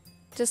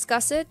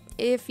 discuss it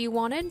if you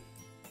wanted.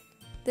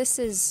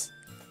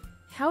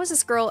 How is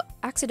this girl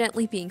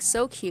accidentally being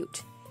so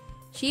cute?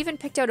 She even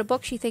picked out a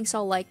book she thinks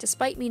I'll like,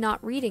 despite me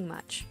not reading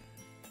much.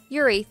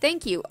 Yuri,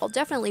 thank you. I'll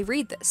definitely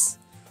read this.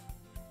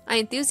 I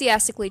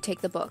enthusiastically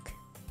take the book.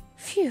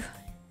 Phew.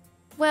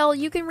 Well,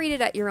 you can read it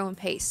at your own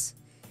pace.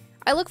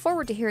 I look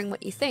forward to hearing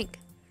what you think.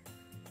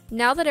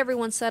 Now that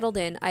everyone's settled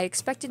in, I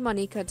expected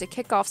Monika to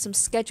kick off some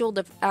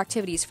scheduled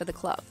activities for the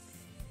club.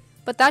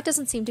 But that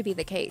doesn't seem to be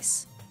the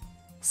case.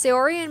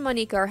 Sayori and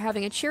Monika are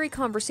having a cheery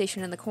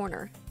conversation in the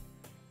corner.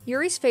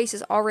 Yuri's face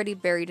is already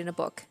buried in a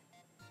book.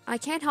 I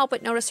can't help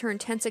but notice her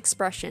intense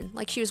expression,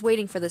 like she was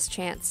waiting for this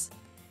chance.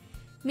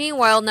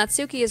 Meanwhile,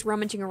 Natsuki is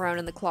rummaging around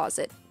in the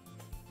closet.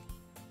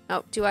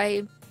 Oh, do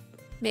I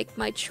make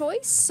my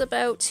choice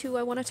about who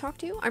I want to talk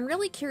to? I'm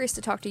really curious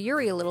to talk to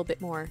Yuri a little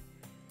bit more.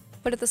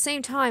 But at the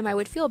same time, I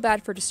would feel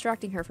bad for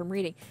distracting her from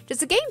reading. Does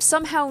the game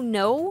somehow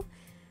know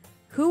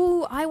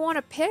who I want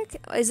to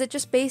pick? Is it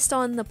just based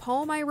on the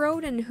poem I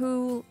wrote and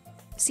who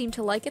seemed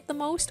to like it the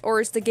most? Or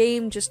is the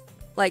game just,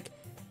 like,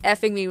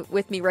 effing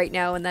with me right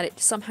now and that it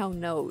somehow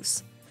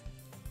knows?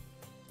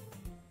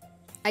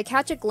 I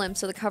catch a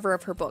glimpse of the cover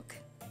of her book.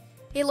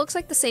 It looks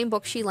like the same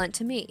book she lent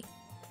to me.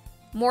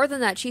 More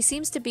than that, she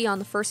seems to be on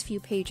the first few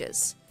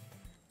pages.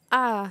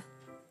 Ah,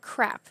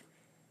 crap.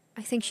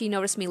 I think she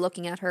noticed me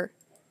looking at her.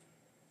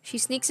 She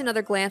sneaks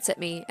another glance at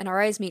me, and our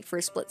eyes meet for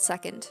a split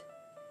second.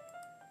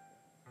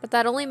 But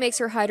that only makes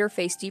her hide her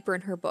face deeper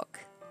in her book.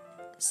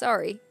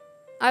 Sorry.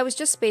 I was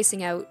just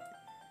spacing out.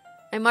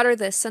 I mutter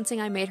this,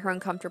 sensing I made her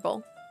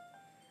uncomfortable.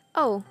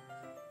 Oh,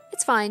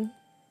 it's fine.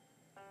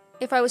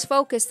 If I was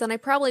focused, then I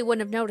probably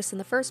wouldn't have noticed in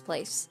the first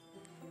place.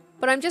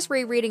 But I'm just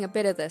rereading a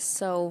bit of this,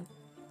 so...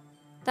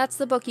 That's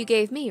the book you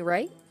gave me,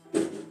 right?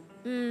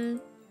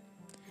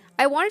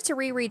 I wanted to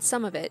reread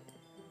some of it.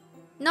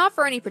 Not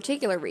for any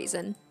particular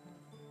reason.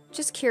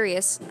 Just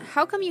curious,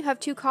 how come you have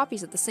 2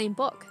 copies of the same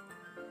book?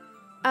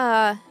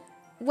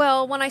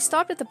 Well, when I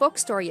stopped at the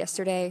bookstore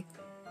yesterday,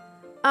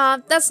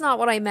 That's not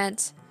what I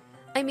meant.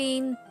 I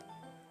mean,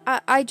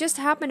 I just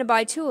happened to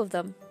buy 2 of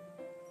them.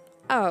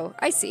 Oh,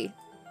 I see.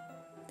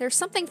 There's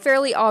something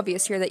fairly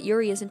obvious here that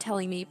Yuri isn't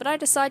telling me, but I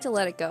decide to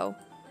let it go.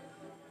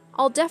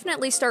 I'll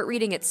definitely start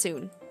reading it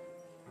soon.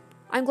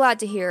 I'm glad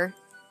to hear.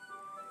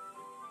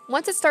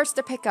 Once it starts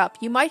to pick up,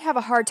 you might have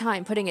a hard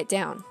time putting it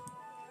down.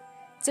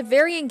 It's a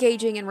very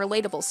engaging and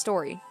relatable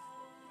story.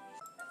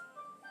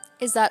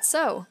 Is that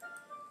so?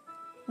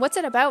 What's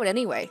it about,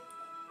 anyway?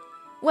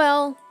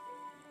 Well,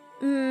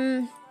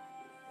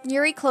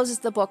 Yuri closes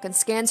the book and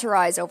scans her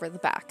eyes over the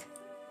back.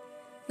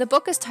 The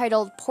book is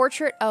titled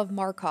Portrait of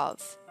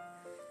Markov.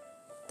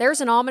 There's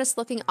an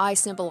ominous-looking eye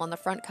symbol on the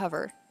front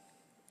cover.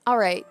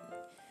 Alright,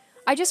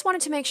 I just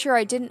wanted to make sure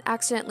I didn't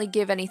accidentally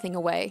give anything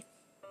away.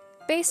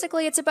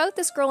 Basically, it's about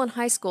this girl in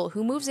high school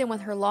who moves in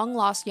with her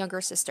long-lost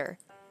younger sister.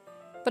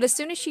 But as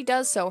soon as she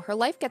does so, her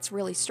life gets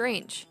really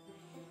strange.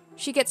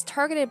 She gets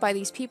targeted by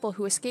these people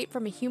who escape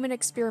from a human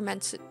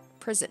experiment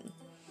prison.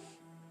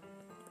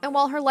 And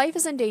while her life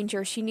is in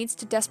danger, she needs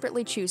to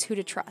desperately choose who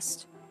to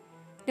trust.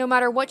 No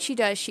matter what she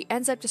does, she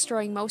ends up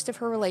destroying most of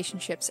her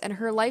relationships, and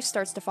her life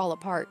starts to fall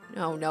apart.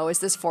 Oh no, is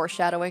this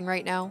foreshadowing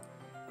right now?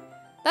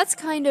 That's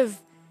kind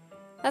of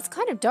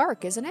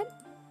dark, isn't it?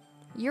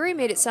 Yuri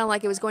made it sound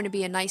like it was going to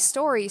be a nice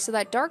story, so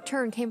that dark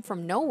turn came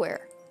from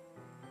nowhere.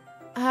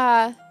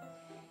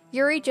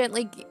 Yuri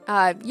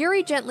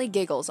gently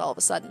giggles all of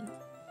a sudden.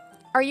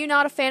 Are you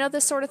not a fan of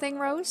this sort of thing,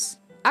 Rose?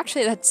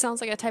 Actually, that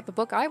sounds like a type of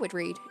book I would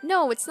read.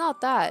 No, it's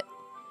not that.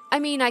 I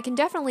mean, I can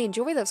definitely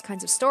enjoy those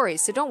kinds of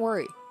stories, so don't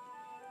worry.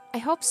 I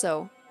hope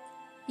so.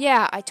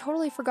 Yeah, I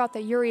totally forgot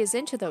that Yuri is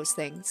into those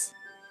things.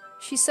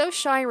 She's so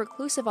shy and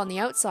reclusive on the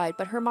outside,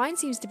 but her mind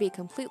seems to be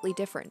completely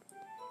different.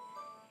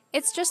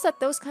 It's just that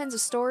those kinds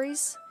of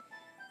stories,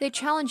 they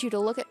challenge you to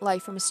look at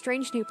life from a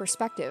strange new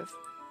perspective.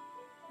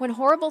 When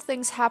horrible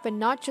things happen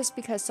not just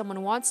because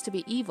someone wants to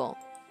be evil,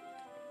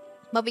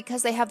 but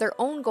because they have their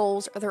own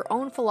goals or their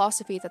own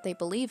philosophy that they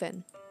believe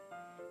in,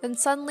 then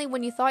suddenly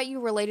when you thought you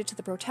related to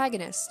the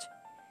protagonist,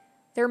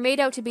 they're made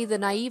out to be the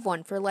naive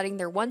one for letting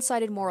their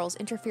one-sided morals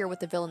interfere with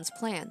the villain's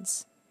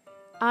plans.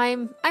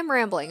 I'm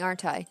rambling,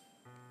 aren't I?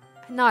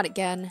 Not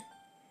again.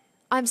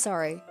 I'm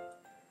sorry.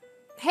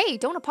 Hey,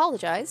 don't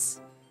apologize.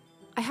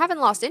 I haven't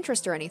lost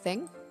interest or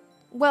anything.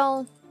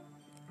 Well,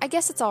 I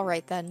guess it's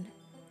alright then.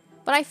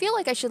 But I feel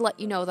like I should let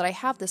you know that I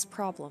have this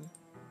problem.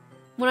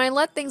 When I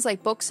let things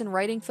like books and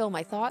writing fill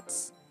my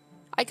thoughts,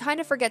 I kind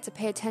of forget to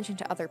pay attention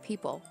to other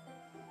people.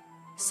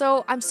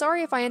 So, I'm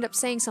sorry if I end up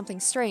saying something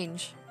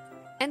strange.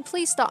 And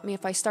please stop me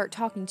if I start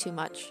talking too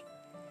much.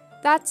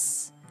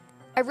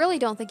 I really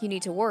don't think you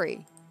need to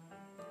worry.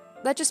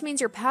 That just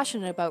means you're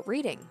passionate about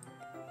reading.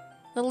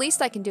 The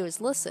least I can do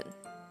is listen.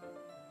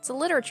 It's a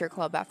literature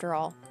club, after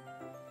all.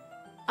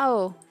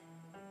 Oh,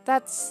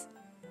 that's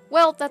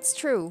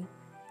true.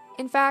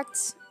 In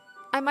fact,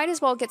 I might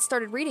as well get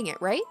started reading it,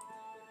 right?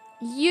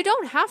 You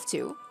don't have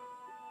to.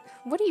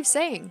 What are you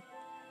saying?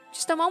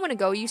 Just a moment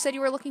ago, you said you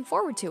were looking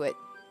forward to it.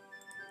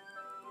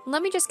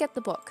 Let me just get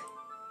the book.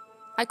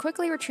 I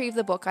quickly retrieved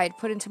the book I had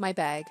put into my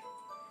bag.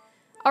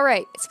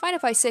 Alright, it's fine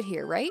if I sit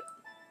here, right?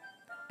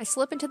 I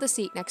slip into the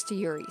seat next to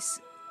Yuri's.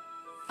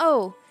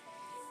 Oh,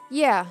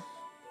 yeah.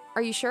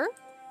 Are you sure?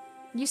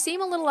 You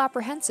seem a little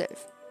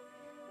apprehensive.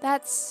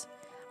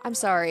 I'm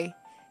sorry.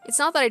 It's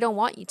not that I don't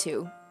want you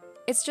to.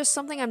 It's just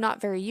something I'm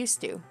not very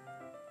used to.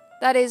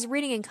 That is,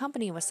 reading in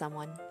company with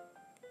someone.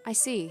 I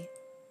see.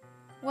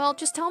 Well,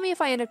 just tell me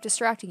if I end up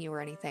distracting you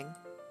or anything.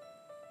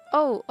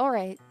 Oh,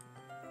 alright.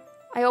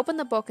 I open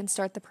the book and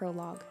start the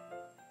prologue.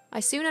 I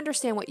soon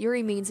understand what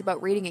Yuri means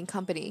about reading in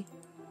company.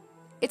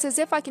 It's as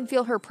if I can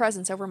feel her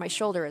presence over my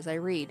shoulder as I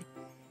read.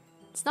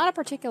 It's not a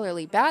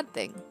particularly bad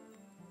thing.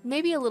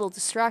 Maybe a little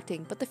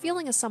distracting, but the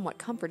feeling is somewhat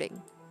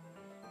comforting.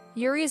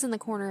 Yuri is in the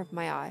corner of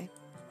my eye.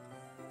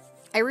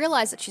 I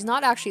realize that she's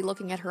not actually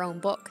looking at her own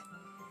book.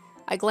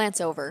 I glance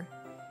over.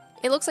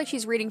 It looks like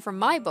she's reading from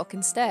my book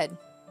instead.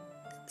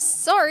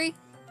 Sorry.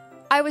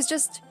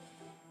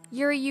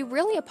 Yuri, you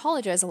really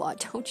apologize a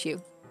lot, don't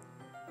you?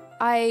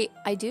 I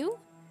do?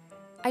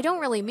 I don't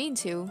really mean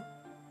to.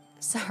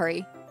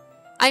 Sorry.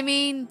 I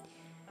mean...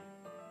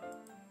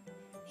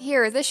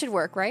 Here, this should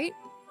work, right?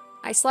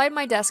 I slide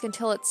my desk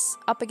until it's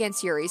up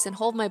against Yuri's and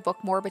hold my book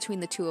more between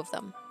the two of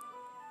them.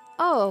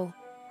 Oh,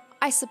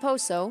 I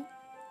suppose so.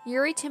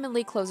 Yuri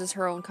timidly closes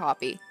her own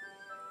copy.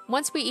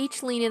 Once we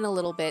each lean in a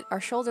little bit, our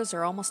shoulders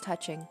are almost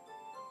touching.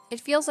 It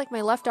feels like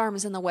my left arm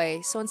is in the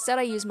way, so instead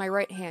I use my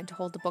right hand to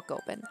hold the book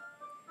open.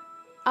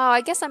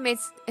 I guess it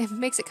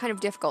makes it kind of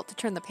difficult to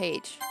turn the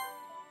page.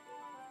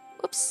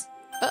 Whoops.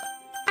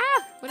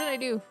 What did I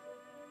do?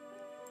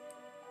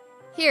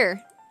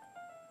 Here.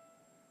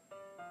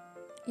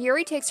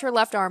 Yuri takes her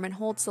left arm and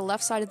holds the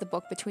left side of the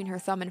book between her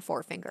thumb and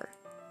forefinger.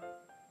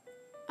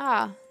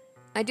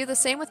 I do the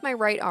same with my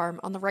right arm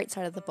on the right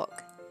side of the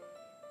book.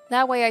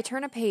 That way I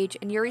turn a page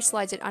and Yuri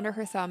slides it under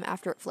her thumb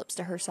after it flips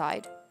to her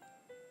side.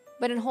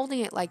 But in holding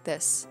it like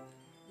this,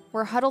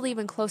 we're huddled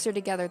even closer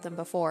together than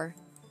before.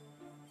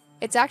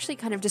 It's actually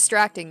kind of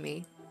distracting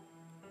me.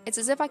 It's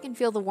as if I can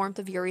feel the warmth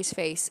of Yuri's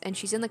face, and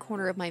she's in the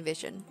corner of my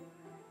vision.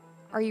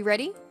 Are you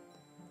ready?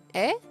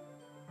 Eh?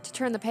 To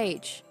turn the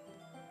page.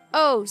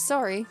 Oh,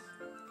 sorry.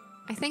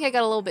 I think I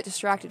got a little bit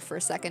distracted for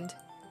a second.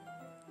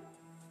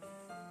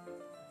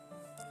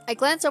 I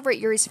glance over at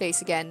Yuri's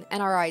face again,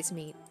 and our eyes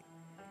meet.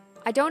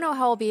 I don't know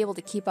how I'll be able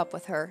to keep up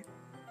with her.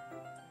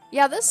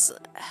 Yeah, this...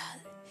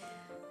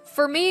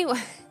 For me,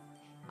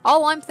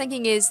 all I'm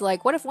thinking is,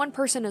 like, what if one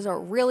person is a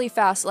really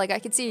fast... Like, I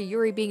could see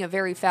Yuri being a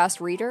very fast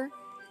reader.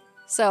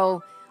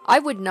 So, I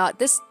would not...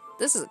 This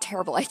is a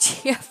terrible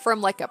idea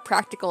from, like, a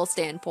practical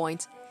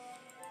standpoint.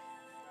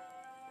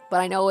 But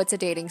I know it's a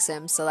dating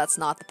sim, so that's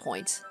not the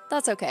point.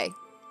 That's okay.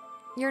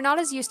 You're not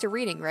as used to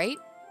reading, right?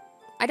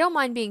 I don't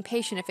mind being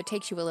patient if it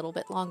takes you a little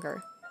bit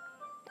longer.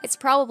 It's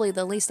probably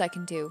the least I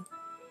can do.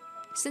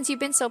 Since you've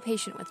been so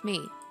patient with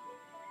me.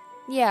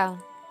 Yeah.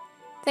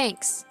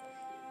 Thanks.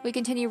 We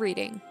continue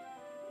reading.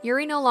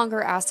 Yuri no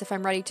longer asks if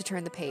I'm ready to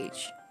turn the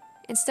page.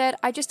 Instead,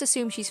 I just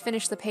assume she's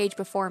finished the page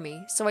before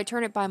me, so I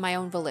turn it by my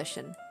own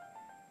volition.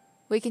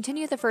 We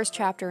continue the first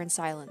chapter in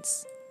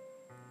silence.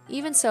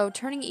 Even so,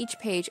 turning each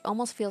page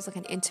almost feels like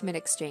an intimate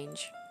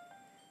exchange.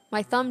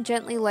 My thumb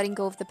gently letting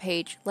go of the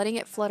page, letting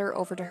it flutter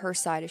over to her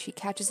side as she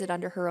catches it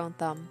under her own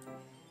thumb.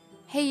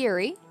 Hey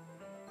Yuri.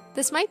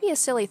 This might be a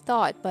silly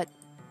thought, but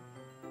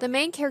the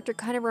main character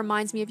kind of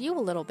reminds me of you a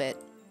little bit.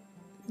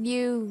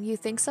 You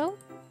think so?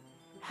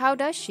 How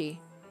does she?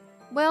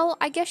 Well,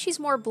 I guess she's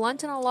more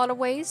blunt in a lot of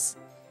ways,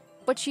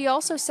 but she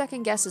also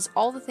second guesses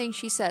all the things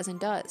she says and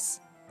does.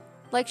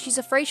 Like she's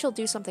afraid she'll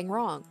do something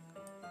wrong.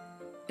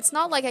 It's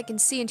not like I can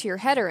see into your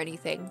head or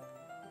anything,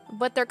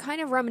 but they're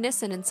kind of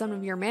reminiscent in some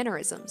of your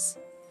mannerisms.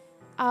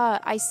 Ah,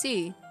 I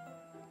see.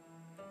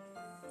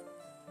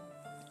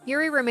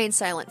 Yuri remains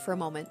silent for a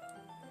moment.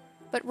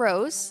 But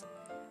Rose,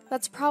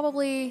 that's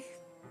probably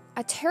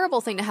a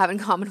terrible thing to have in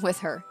common with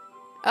her.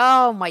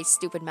 Oh, my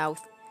stupid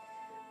mouth.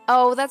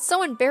 Oh, that's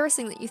so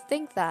embarrassing that you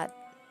think that.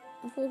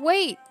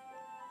 Wait,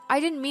 I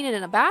didn't mean it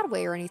in a bad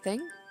way or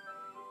anything.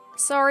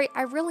 Sorry,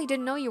 I really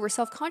didn't know you were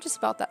self-conscious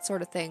about that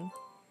sort of thing.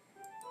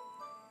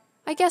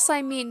 I guess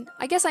I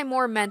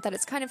more meant that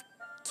it's kind of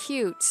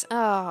cute.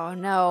 Oh,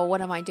 no,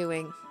 what am I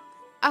doing?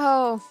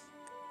 Oh,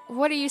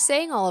 what are you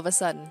saying all of a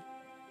sudden?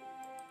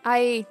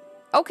 Okay,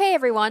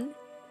 everyone.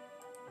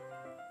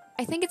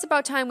 I think it's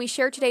about time we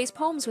share today's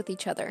poems with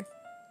each other.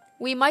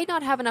 We might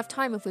not have enough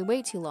time if we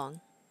wait too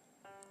long.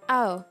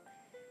 Oh.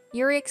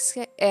 Yuri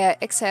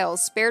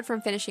exhales, spared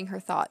from finishing her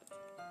thought.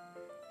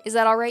 Is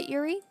that alright,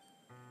 Yuri?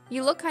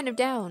 You look kind of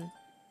down.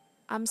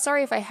 I'm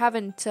sorry if you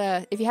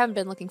haven't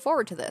been looking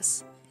forward to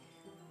this.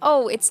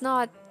 Oh, it's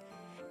not...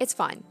 It's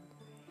fine.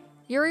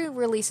 Yuri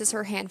releases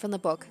her hand from the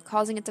book,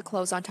 causing it to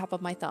close on top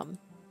of my thumb.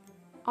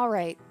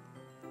 Alright.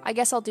 I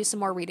guess I'll do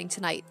some more reading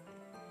tonight.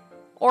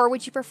 Or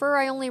would you prefer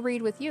I only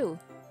read with you?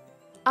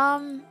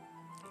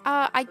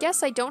 I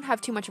guess I don't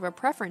have too much of a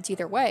preference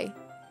either way.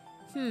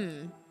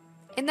 In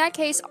that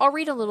case, I'll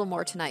read a little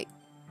more tonight.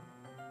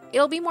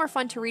 It'll be more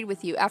fun to read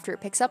with you after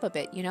it picks up a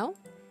bit, you know?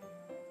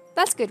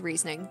 That's good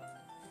reasoning.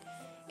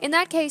 In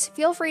that case,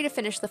 feel free to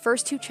finish the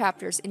first 2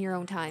 chapters in your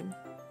own time.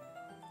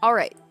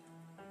 Alright.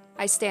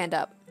 I stand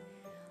up.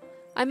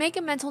 I make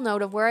a mental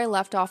note of where I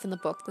left off in the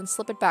book, then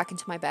slip it back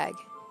into my bag.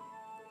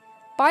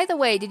 By the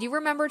way, did you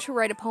remember to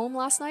write a poem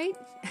last night?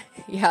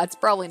 Yeah, it's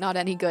probably not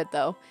any good,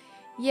 though.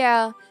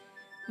 Yeah,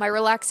 my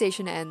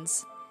relaxation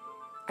ends.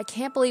 I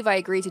can't believe I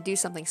agreed to do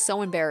something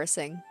so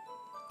embarrassing.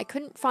 I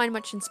couldn't find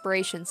much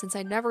inspiration since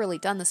I'd never really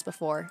done this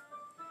before.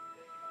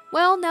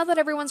 Well, now that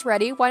everyone's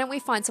ready, why don't we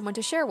find someone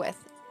to share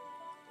with?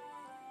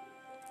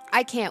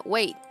 I can't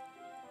wait.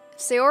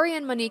 Sayori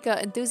and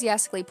Monika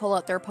enthusiastically pull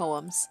out their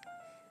poems.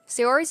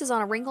 Sayori's is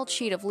on a wrinkled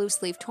sheet of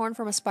loose leaf torn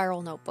from a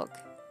spiral notebook.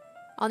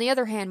 On the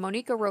other hand,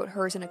 Monika wrote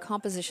hers in a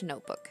composition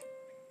notebook.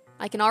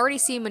 I can already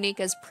see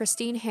Monika's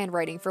pristine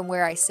handwriting from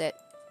where I sit.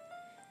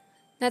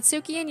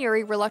 Natsuki and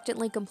Yuri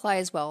reluctantly comply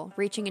as well,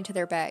 reaching into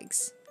their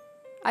bags.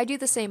 I do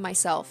the same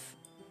myself.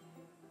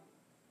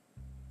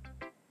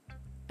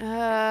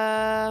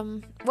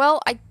 Well,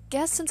 I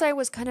guess since I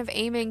was kind of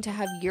aiming to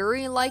have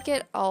Yuri like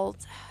it, although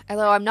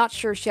I'm not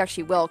sure she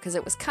actually will, because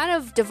it was kind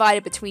of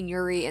divided between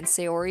Yuri and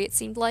Sayori, it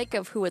seemed like,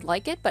 of who would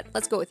like it, but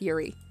let's go with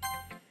Yuri.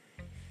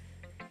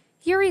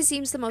 Yuri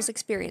seems the most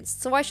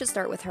experienced, so I should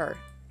start with her.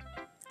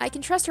 I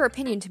can trust her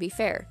opinion to be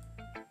fair.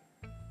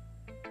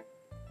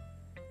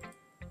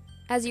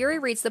 As Yuri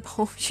reads the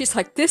poem, she's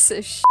like, this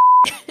is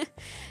shit.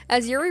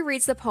 As Yuri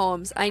reads the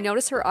poems, I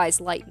notice her eyes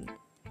lighten.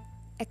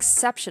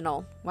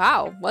 Exceptional.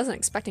 Wow, wasn't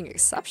expecting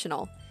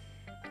exceptional.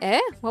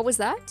 What was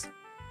that?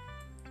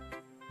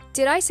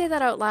 Did I say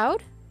that out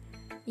loud?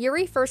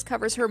 Yuri first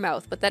covers her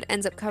mouth, but that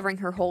ends up covering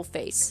her whole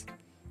face.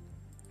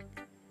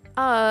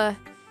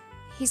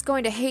 He's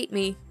going to hate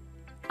me.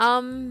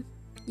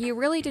 You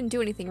really didn't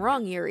do anything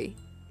wrong, Yuri.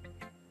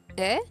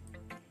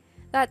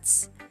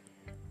 That's...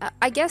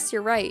 I guess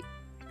you're right.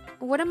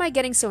 What am I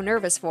getting so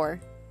nervous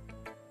for?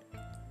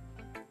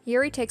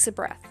 Yuri takes a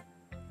breath.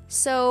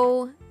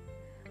 So,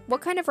 what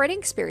kind of writing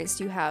experience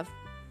do you have?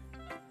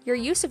 Your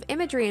use of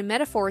imagery and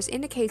metaphors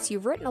indicates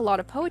you've written a lot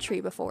of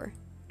poetry before.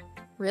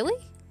 Really?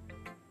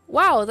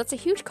 Wow, that's a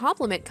huge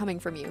compliment coming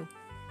from you.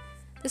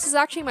 This is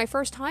actually my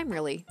first time,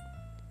 really.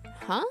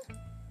 Huh?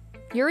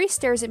 Yuri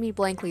stares at me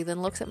blankly,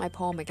 then looks at my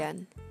poem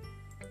again.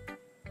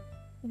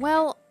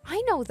 Well,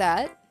 I know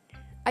that.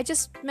 I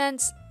just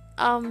meant,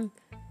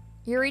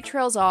 Yuri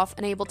trails off,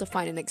 unable to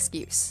find an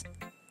excuse.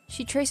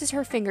 She traces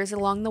her fingers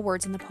along the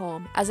words in the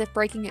poem, as if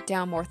breaking it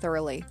down more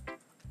thoroughly.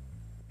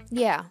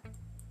 Yeah.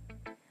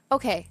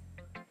 Okay.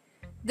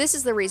 This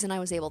is the reason I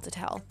was able to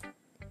tell.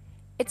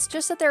 It's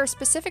just that there are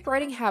specific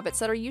writing habits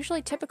that are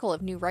usually typical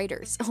of new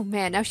writers. Oh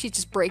man, now she's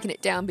just breaking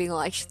it down, being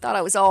like, she thought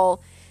I was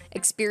all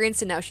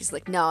experienced, and now she's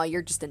like, nah,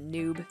 you're just a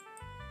noob.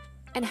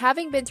 And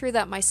having been through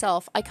that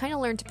myself, I kind of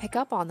learned to pick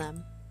up on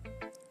them.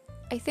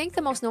 I think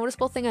the most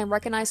noticeable thing I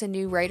recognize in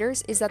new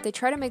writers is that they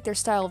try to make their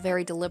style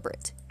very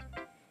deliberate.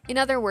 In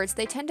other words,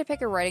 they tend to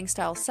pick a writing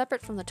style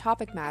separate from the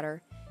topic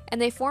matter,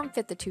 and they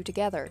form-fit the two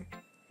together.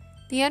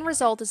 The end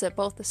result is that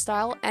both the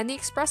style and the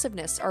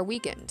expressiveness are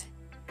weakened.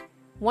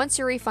 Once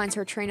Yuri finds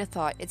her train of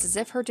thought, it's as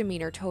if her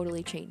demeanor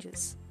totally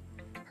changes.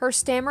 Her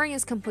stammering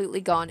is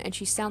completely gone, and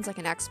she sounds like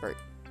an expert.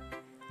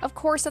 Of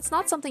course, that's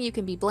not something you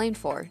can be blamed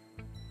for.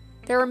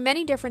 There are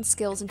many different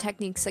skills and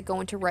techniques that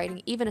go into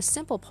writing even a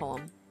simple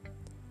poem.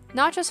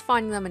 Not just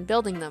finding them and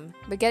building them,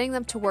 but getting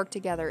them to work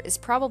together is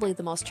probably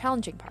the most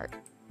challenging part.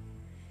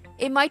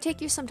 It might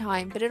take you some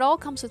time, but it all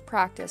comes with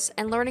practice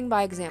and learning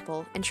by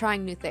example and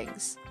trying new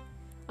things.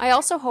 I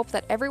also hope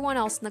that everyone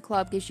else in the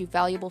club gives you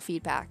valuable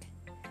feedback.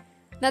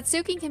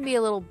 Natsuki can be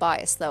a little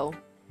biased, though.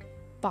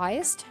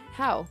 Biased?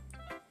 How?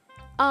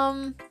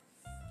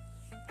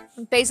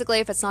 Basically,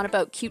 if it's not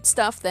about cute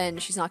stuff, then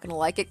she's not gonna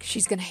like it, 'cause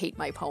she's gonna hate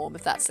my poem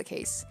if that's the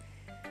case.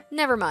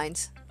 Never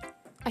mind.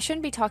 I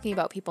shouldn't be talking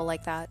about people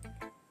like that.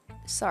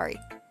 Sorry.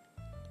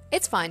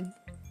 It's fine.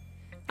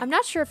 I'm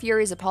not sure if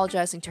Yuri's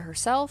apologizing to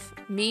herself,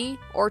 me,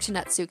 or to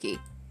Natsuki.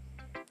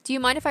 Do you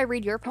mind if I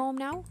read your poem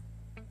now?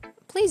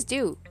 Please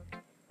do.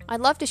 I'd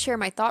love to share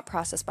my thought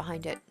process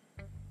behind it.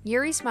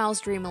 Yuri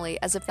smiles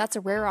dreamily, as if that's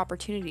a rare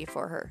opportunity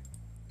for her.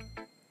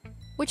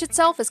 Which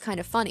itself is kind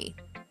of funny.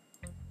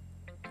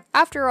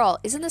 After all,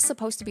 isn't this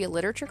supposed to be a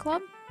literature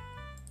club?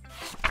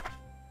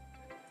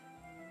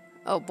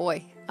 Oh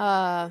boy.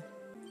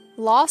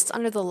 Lost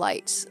under the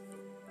lights.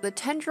 The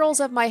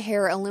tendrils of my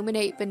hair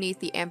illuminate beneath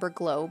the amber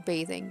glow,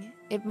 bathing.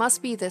 It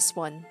must be this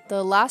one,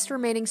 the last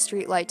remaining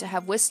streetlight to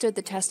have withstood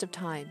the test of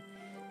time.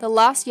 The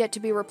last yet to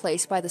be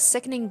replaced by the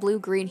sickening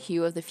blue-green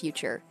hue of the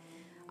future.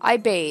 I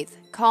bathe,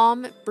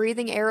 calm,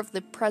 breathing air of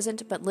the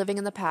present but living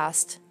in the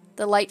past.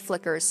 The light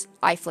flickers,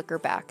 I flicker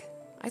back.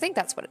 I think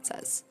that's what it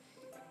says.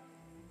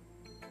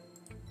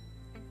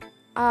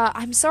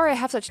 I'm sorry I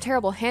have such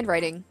terrible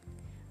handwriting.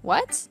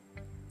 What?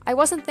 I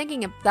wasn't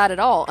thinking of that at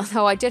all,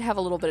 though I did have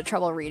a little bit of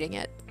trouble reading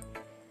it.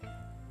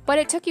 But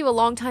it took you a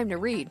long time to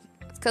read.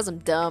 It's 'cause I'm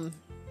dumb.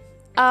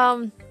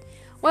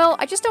 Well,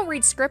 I just don't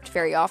read script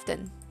very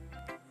often.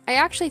 I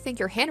actually think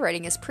your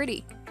handwriting is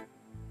pretty.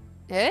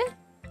 Eh?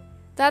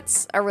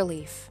 That's a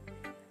relief.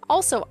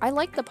 Also, I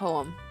like the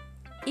poem.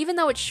 Even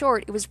though it's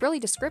short, it was really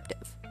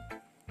descriptive.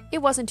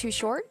 It wasn't too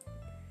short.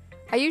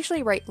 I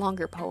usually write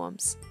longer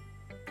poems.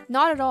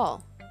 Not at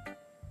all.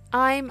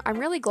 I'm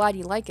really glad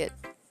you like it.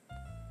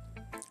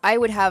 I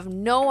would have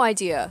no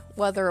idea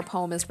whether a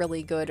poem is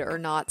really good or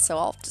not, so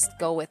I'll just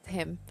go with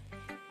him.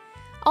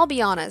 I'll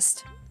be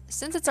honest.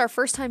 Since it's our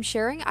first time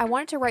sharing, I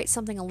wanted to write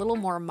something a little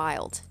more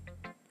mild.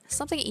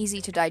 Something easy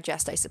to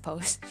digest, I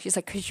suppose. She's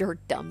like, 'cause you're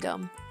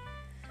dumb.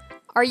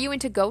 Are you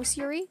into ghosts,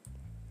 Yuri?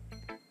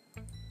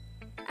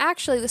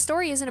 Actually, the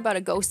story isn't about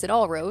a ghost at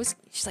all, Rose.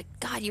 She's like,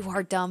 God, you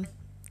are dumb.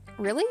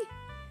 Really?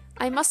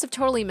 I must have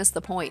totally missed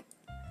the point.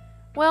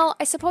 Well,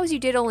 I suppose you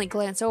did only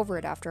glance over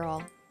it after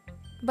all.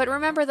 But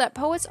remember that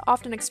poets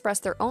often express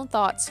their own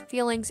thoughts,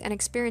 feelings, and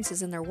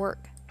experiences in their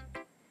work.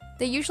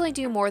 They usually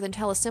do more than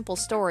tell a simple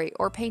story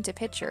or paint a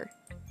picture.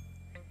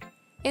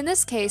 In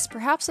this case,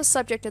 perhaps the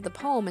subject of the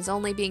poem is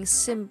only being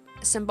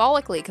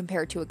symbolically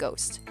compared to a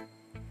ghost.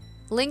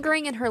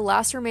 Lingering in her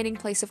last remaining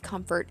place of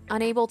comfort,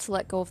 unable to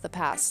let go of the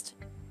past.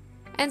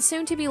 And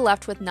soon to be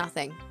left with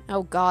nothing.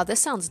 Oh god,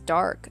 this sounds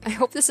dark. I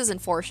hope this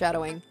isn't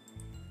foreshadowing.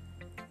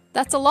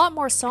 That's a lot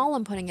more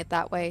solemn putting it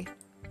that way.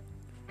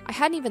 I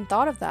hadn't even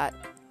thought of that.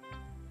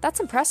 That's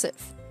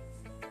impressive.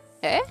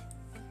 Eh?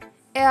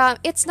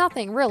 It's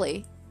nothing,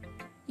 really.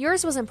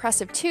 Yours was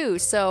impressive too,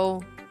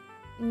 so...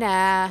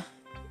 Nah.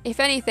 If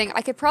anything,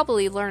 I could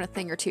probably learn a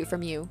thing or two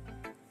from you.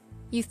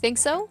 You think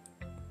so?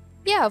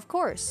 Yeah, of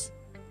course.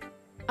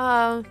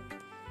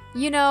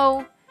 You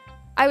know,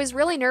 I was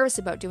really nervous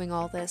about doing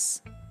all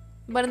this.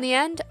 But in the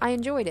end, I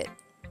enjoyed it.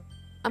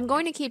 I'm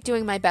going to keep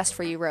doing my best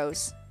for you,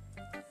 Rose.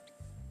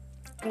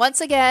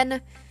 Once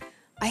again,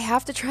 I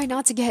have to try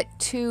not to get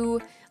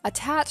too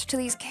attached to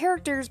these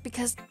characters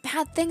because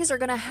bad things are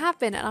gonna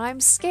happen and I'm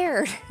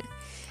scared.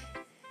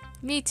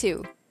 Me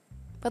too.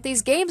 But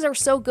these games are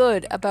so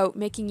good about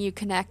making you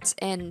connect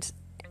and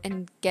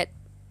get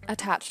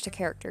attached to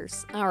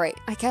characters. Alright,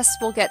 I guess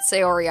we'll get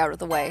Sayori out of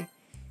the way.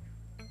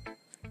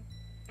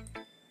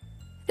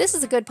 This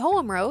is a good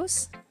poem,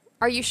 Rose.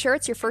 Are you sure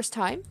it's your first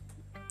time?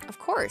 Of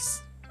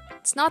course.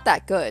 It's not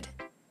that good.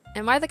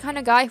 Am I the kind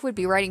of guy who would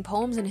be writing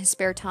poems in his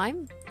spare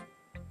time?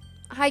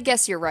 I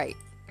guess you're right.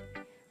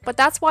 But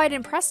that's why it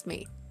impressed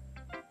me.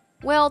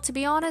 Well, to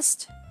be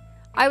honest,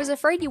 I was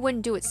afraid you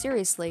wouldn't do it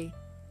seriously,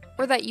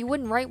 or that you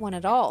wouldn't write one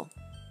at all.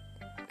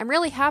 I'm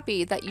really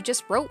happy that you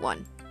just wrote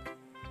one.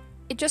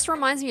 It just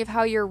reminds me of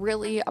how you're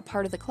really a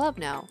part of the club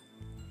now.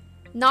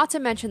 Not to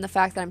mention the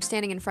fact that I'm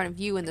standing in front of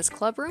you in this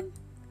club room.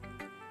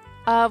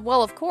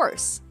 Well, of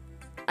course.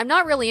 I'm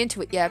not really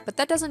into it yet, but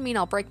that doesn't mean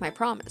I'll break my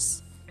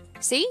promise.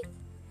 See?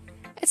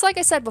 It's like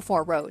I said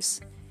before, Rose.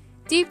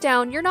 Deep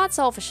down, you're not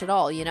selfish at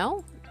all, you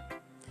know?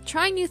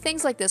 Trying new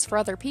things like this for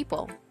other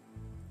people.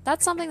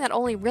 That's something that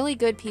only really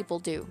good people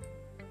do.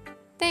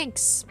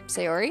 Thanks,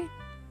 Sayori.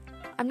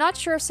 I'm not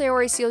sure if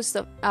Sayori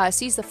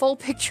sees the full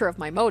picture of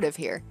my motive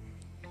here.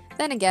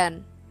 Then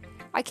again,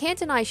 I can't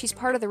deny she's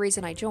part of the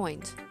reason I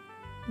joined.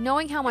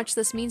 Knowing how much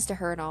this means to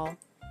her and all.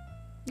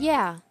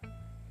 Yeah.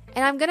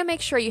 And I'm gonna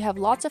make sure you have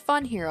lots of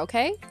fun here,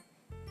 okay?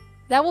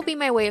 That will be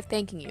my way of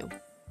thanking you.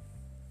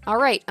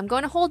 Alright, I'm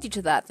going to hold you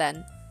to that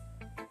then.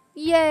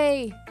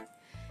 Yay!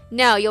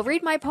 Now, you'll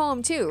read my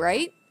poem too,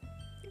 right?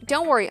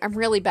 Don't worry, I'm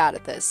really bad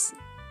at this.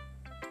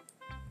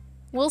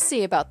 We'll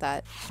see about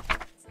that.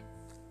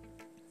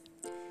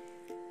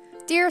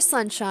 Dear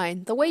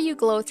sunshine, the way you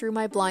glow through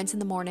my blinds in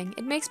the morning,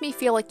 it makes me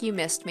feel like you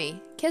missed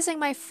me, kissing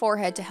my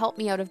forehead to help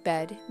me out of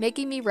bed,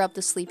 making me rub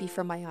the sleepy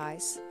from my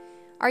eyes.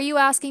 Are you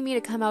asking me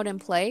to come out and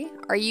play?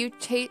 Are you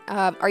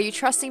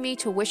trusting me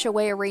to wish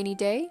away a rainy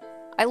day?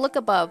 I look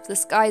above, the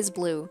sky's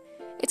blue.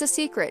 It's a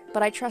secret,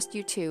 but I trust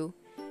you too.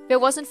 If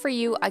it wasn't for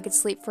you, I could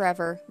sleep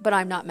forever, but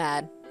I'm not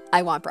mad.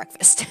 I want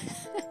breakfast.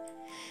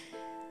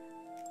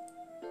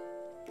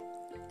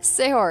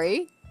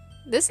 Sayori,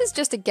 this is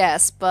just a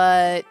guess,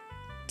 but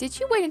did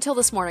you wait until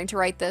this morning to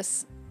write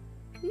this?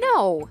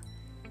 No.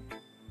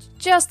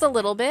 Just a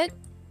little bit.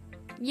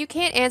 You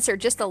can't answer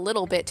just a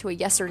little bit to a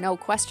yes or no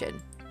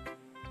question.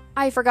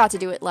 I forgot to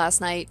do it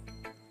last night.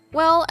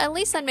 Well, at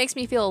least that makes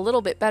me feel a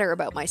little bit better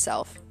about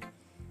myself.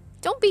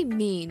 Don't be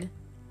mean.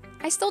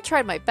 I still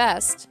tried my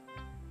best.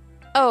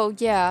 Oh,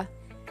 yeah.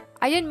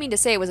 I didn't mean to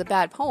say it was a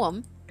bad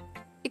poem.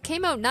 It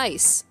came out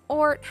nice.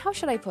 Or, how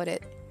should I put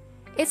it?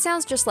 It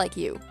sounds just like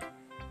you.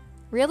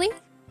 Really?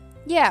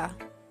 Yeah.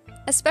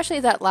 Especially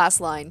that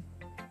last line.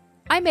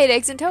 I made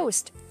eggs and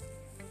toast.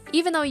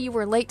 Even though you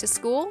were late to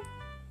school,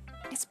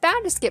 it's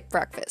bad to skip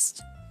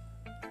breakfast.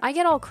 I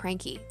get all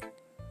cranky.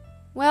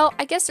 Well,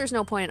 I guess there's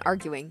no point in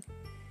arguing.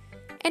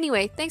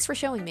 Anyway, thanks for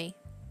showing me.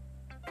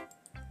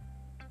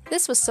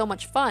 This was so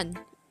much fun.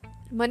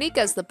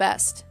 Monika's the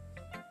best.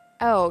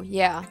 Oh,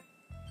 yeah.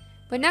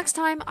 But next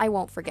time, I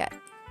won't forget.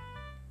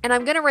 And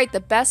I'm gonna write the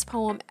best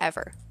poem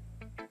ever.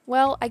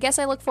 Well, I guess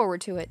I look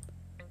forward to it.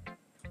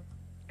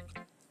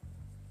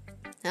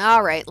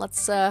 Alright,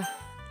 let's,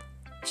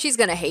 She's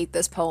gonna hate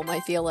this poem, I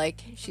feel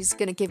like. She's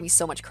gonna give me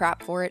so much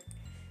crap for it.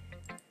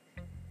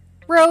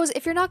 Rose,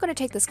 if you're not gonna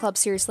take this club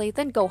seriously,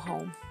 then go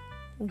home.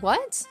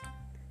 What?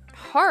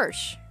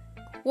 Harsh.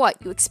 What,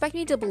 you expect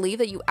me to believe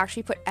that you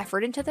actually put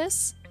effort into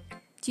this?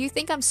 Do you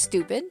think I'm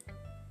stupid?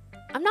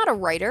 I'm not a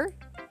writer.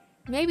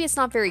 Maybe it's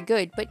not very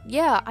good, but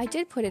yeah, I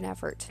did put in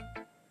effort.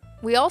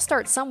 We all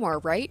start somewhere,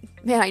 right?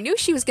 Man, I knew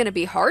she was gonna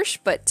be harsh,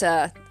 but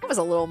that was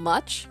a little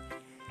much.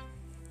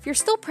 If you're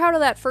still proud of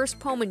that first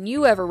poem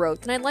you ever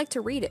wrote, then I'd like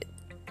to read it.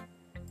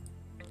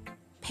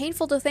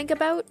 Painful to think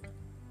about?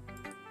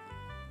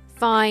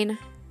 Fine.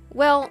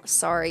 Well,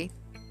 sorry.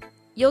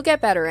 You'll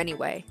get better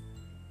anyway.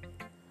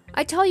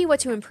 I tell you what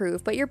to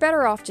improve, but you're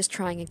better off just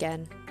trying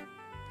again.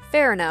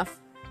 Fair enough.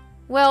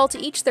 Well, to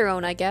each their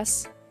own, I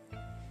guess.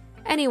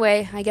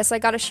 Anyway, I guess I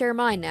gotta share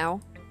mine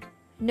now.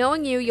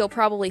 Knowing you, you'll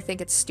probably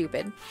think it's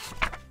stupid.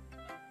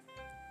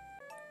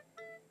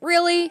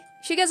 Really?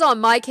 She gets on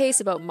my case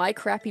about my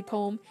crappy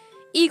poem?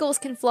 Eagles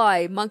can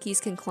fly,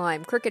 monkeys can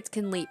climb, crickets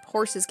can leap,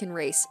 horses can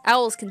race,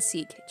 owls can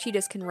seek,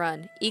 cheetahs can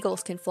run,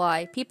 eagles can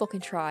fly, people can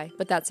try,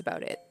 but that's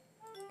about it.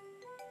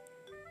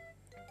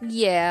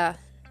 Yeah,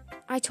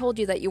 I told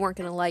you that you weren't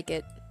gonna like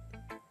it.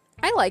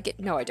 I like it.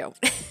 No, I don't.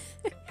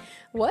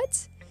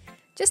 What?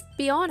 Just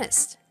be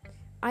honest.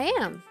 I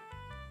am.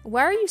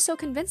 Why are you so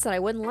convinced that I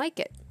wouldn't like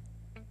it?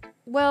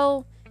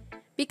 Well,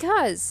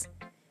 because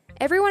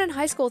everyone in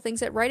high school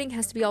thinks that writing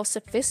has to be all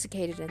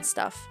sophisticated and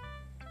stuff.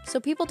 So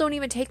people don't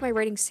even take my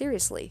writing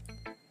seriously.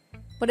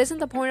 But isn't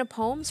the point of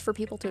poems for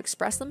people to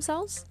express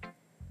themselves?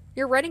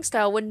 Your writing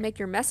style wouldn't make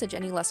your message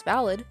any less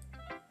valid.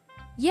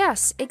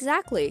 Yes,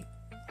 exactly.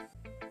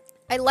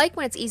 I like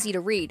when it's easy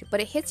to read,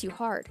 but it hits you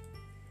hard.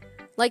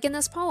 Like in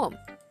this poem.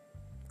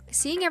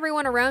 Seeing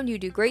everyone around you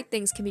do great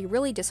things can be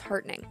really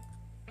disheartening.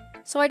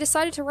 So I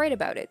decided to write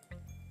about it.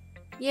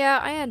 Yeah,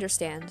 I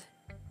understand.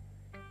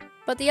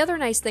 But the other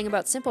nice thing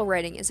about simple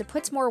writing is it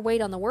puts more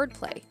weight on the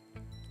wordplay.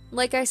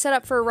 Like I set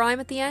up for a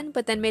rhyme at the end,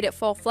 but then made it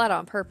fall flat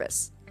on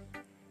purpose.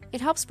 It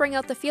helps bring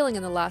out the feeling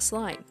in the last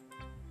line.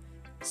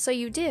 So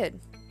you did.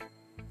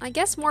 I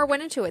guess more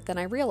went into it than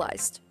I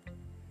realized.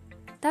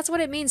 That's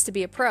what it means to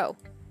be a pro.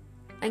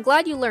 I'm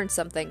glad you learned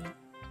something.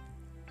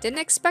 Didn't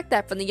expect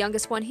that from the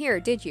youngest one here,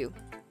 did you?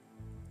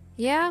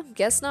 Yeah,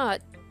 guess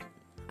not.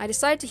 I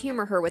decided to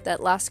humor her with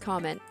that last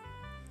comment.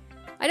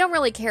 I don't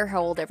really care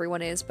how old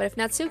everyone is, but if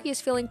Natsuki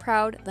is feeling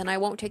proud, then I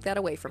won't take that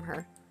away from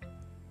her.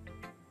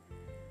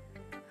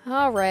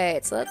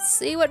 Alright, so let's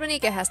see what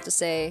Monika has to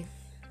say.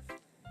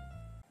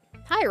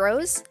 Hi,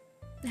 Rose.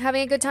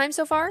 Having a good time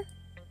so far?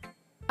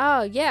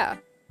 Oh, yeah.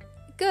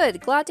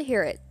 Good, glad to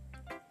hear it.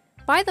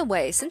 By the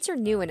way, since you're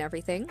new and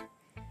everything,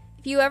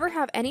 if you ever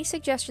have any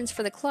suggestions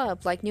for the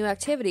club, like new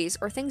activities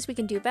or things we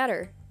can do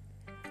better,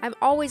 I'm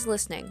always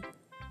listening.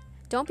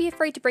 Don't be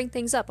afraid to bring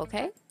things up,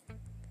 okay?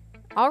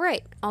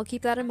 Alright, I'll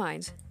keep that in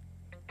mind.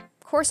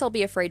 Of course I'll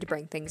be afraid to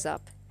bring things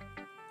up.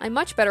 I'm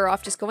much better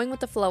off just going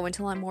with the flow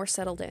until I'm more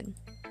settled in.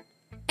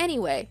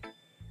 Anyway,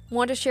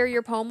 want to share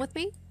your poem with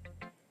me?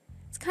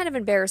 It's kind of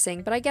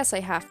embarrassing, but I guess I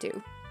have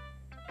to.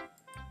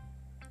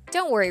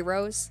 Don't worry,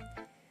 Rose.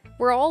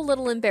 We're all a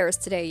little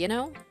embarrassed today, you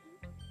know?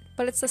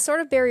 But it's the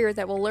sort of barrier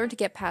that we'll learn to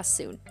get past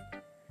soon.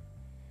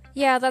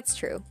 Yeah, that's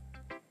true.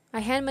 I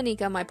hand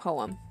Monika my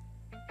poem.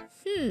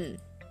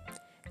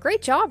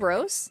 Great job,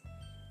 Rose.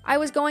 I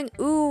was going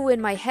ooh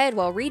in my head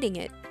while reading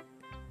it.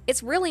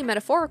 It's really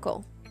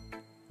metaphorical.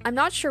 I'm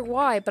not sure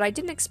why, but I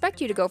didn't expect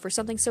you to go for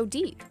something so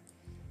deep.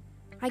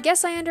 I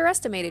guess I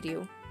underestimated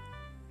you.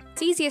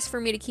 It's easiest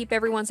for me to keep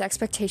everyone's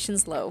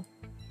expectations low.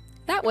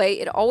 That way,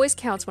 it always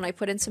counts when I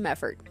put in some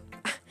effort.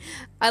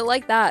 I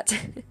like that.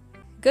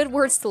 Good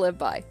words to live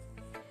by.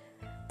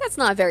 That's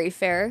not very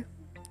fair.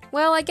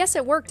 Well, I guess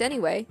it worked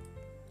anyway.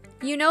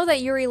 You know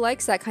that Yuri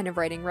likes that kind of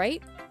writing,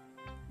 right?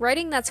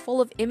 Writing that's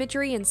full of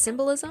imagery and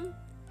symbolism?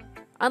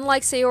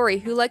 Unlike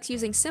Sayori, who likes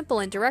using simple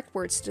and direct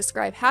words to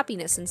describe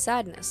happiness and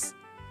sadness.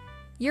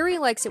 Yuri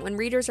likes it when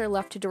readers are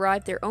left to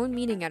derive their own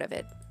meaning out of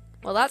it.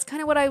 Well, that's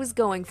kind of what I was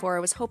going for.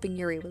 I was hoping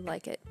Yuri would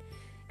like it.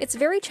 It's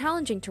very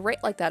challenging to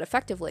write like that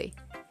effectively.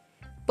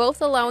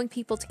 Both allowing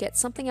people to get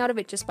something out of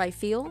it just by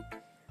feel,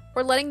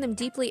 or letting them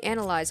deeply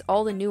analyze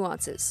all the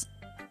nuances.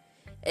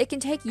 It can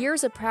take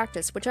years of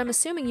practice, which I'm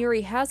assuming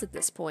Yuri has at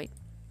this point.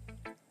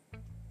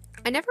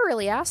 I never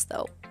really asked,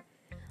 though.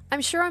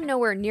 I'm sure I'm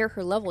nowhere near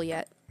her level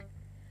yet.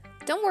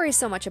 Don't worry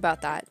so much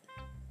about that.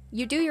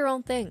 You do your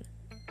own thing.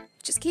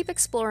 Just keep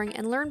exploring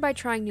and learn by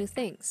trying new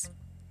things.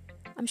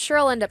 I'm sure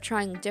I'll end up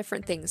trying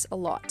different things a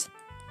lot.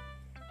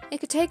 It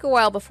could take a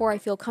while before I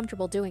feel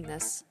comfortable doing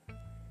this.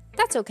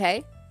 That's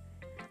okay.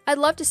 I'd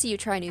love to see you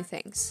try new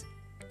things.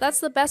 That's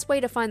the best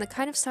way to find the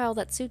kind of style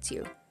that suits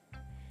you.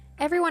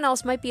 Everyone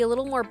else might be a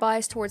little more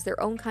biased towards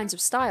their own kinds of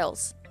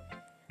styles,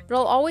 but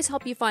I'll always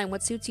help you find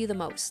what suits you the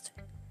most.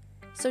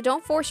 So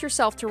don't force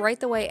yourself to write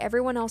the way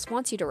everyone else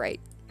wants you to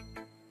write.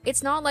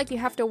 It's not like you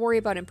have to worry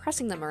about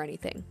impressing them or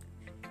anything.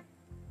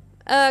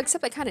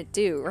 Except I kinda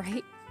do,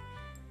 right?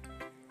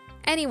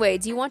 Anyway,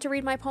 do you want to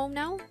read my poem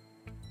now?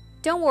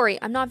 Don't worry,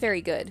 I'm not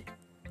very good.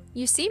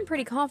 You seem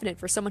pretty confident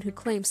for someone who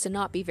claims to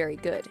not be very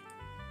good.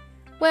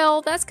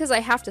 Well, that's because I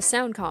have to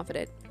sound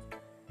confident.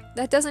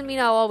 That doesn't mean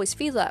I'll always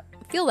feel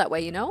that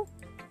way, you know?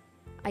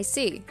 I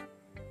see.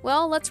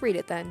 Well, let's read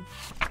it then.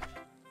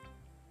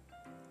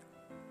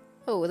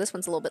 Oh, this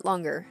one's a little bit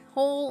longer.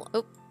 Hole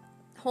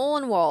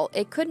in wall.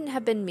 It couldn't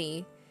have been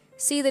me.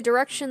 See the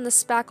direction the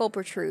spackle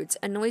protrudes.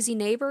 A noisy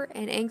neighbor?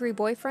 An angry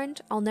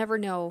boyfriend? I'll never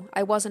know.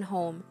 I wasn't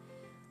home.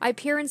 I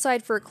peer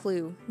inside for a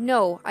clue.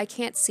 No, I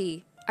can't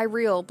see. I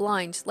reel,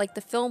 blind, like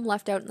the film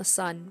left out in the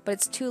sun, but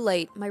it's too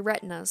late. My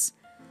retinas.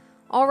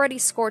 Already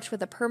scorched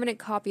with a permanent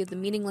copy of the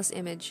meaningless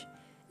image.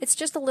 It's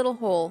just a little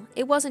hole.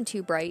 It wasn't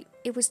too bright.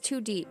 It was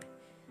too deep.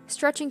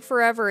 Stretching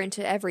forever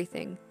into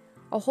everything.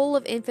 A hole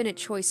of infinite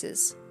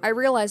choices. I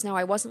realize now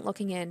I wasn't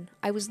looking in.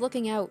 I was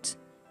looking out.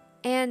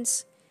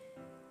 And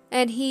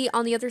he,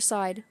 on the other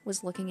side,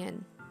 was looking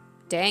in.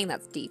 Dang,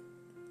 that's deep.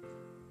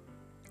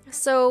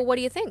 So, what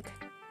do you think?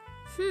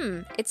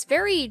 It's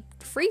very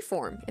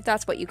freeform, if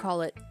that's what you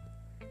call it.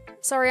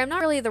 Sorry, I'm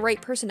not really the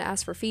right person to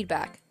ask for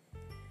feedback.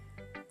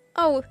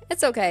 Oh,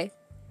 it's okay.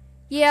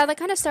 Yeah, that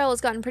kind of style has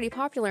gotten pretty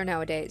popular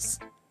nowadays.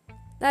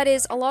 That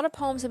is, a lot of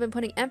poems have been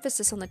putting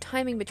emphasis on the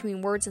timing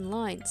between words and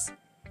lines.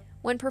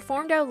 When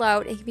performed out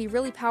loud, it can be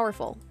really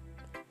powerful.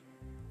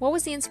 What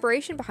was the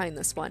inspiration behind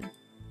this one?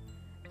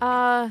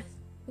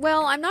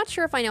 Well, I'm not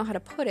sure if I know how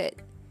to put it.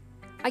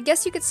 I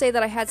guess you could say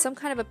that I had some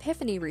kind of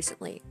epiphany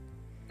recently.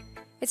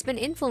 It's been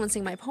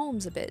influencing my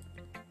poems a bit.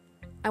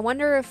 I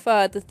wonder if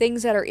the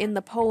things that are in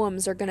the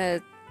poems are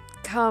gonna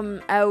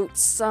come out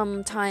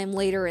sometime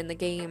later in the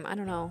game. I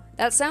don't know.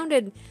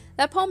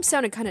 That poem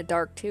sounded kind of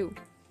dark too.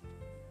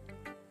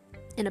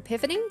 An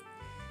epiphany?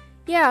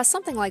 Yeah,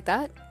 something like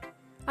that.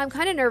 I'm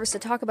kind of nervous to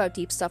talk about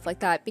deep stuff like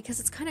that because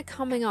it's kind of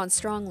coming on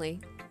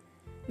strongly.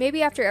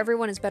 Maybe after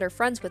everyone is better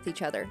friends with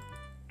each other.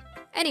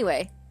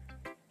 Anyway,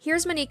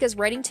 here's Monika's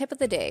writing tip of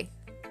the day.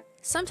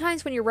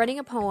 Sometimes when you're writing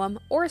a poem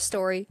or a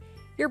story,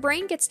 your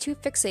brain gets too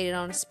fixated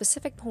on a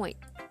specific point.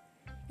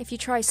 If you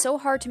try so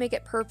hard to make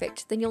it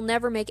perfect, then you'll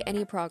never make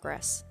any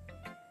progress.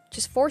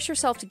 Just force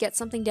yourself to get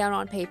something down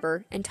on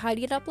paper and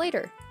tidy it up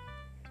later.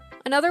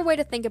 Another way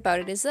to think about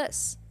it is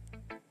this.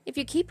 If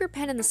you keep your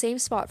pen in the same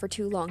spot for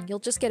too long, you'll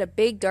just get a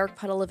big dark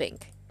puddle of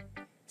ink.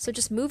 So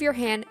just move your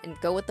hand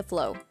and go with the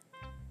flow.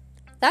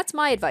 That's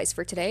my advice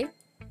for today.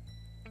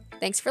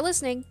 Thanks for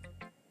listening.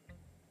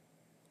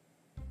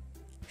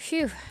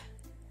 Phew.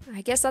 I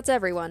guess that's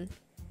everyone.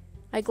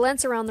 I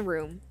glance around the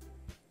room.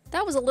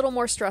 That was a little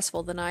more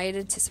stressful than I had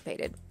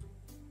anticipated.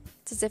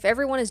 It's as if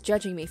everyone is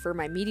judging me for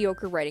my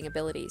mediocre writing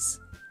abilities.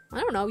 I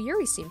don't know,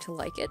 Yuri seemed to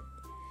like it.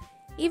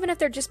 Even if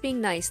they're just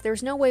being nice,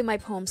 there's no way my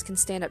poems can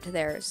stand up to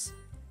theirs.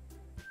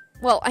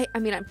 Well, I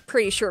mean, I'm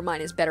pretty sure mine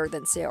is better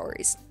than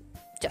Sayori's.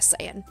 Just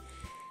saying.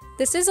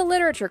 This is a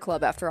literature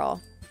club, after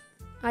all.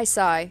 I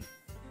sigh.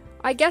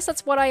 I guess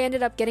that's what I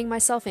ended up getting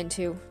myself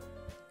into.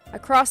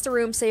 Across the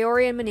room,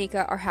 Sayori and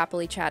Monika are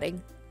happily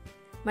chatting.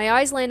 My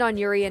eyes land on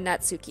Yuri and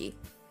Natsuki.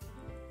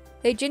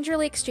 They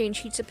gingerly exchange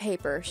sheets of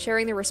paper,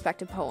 sharing their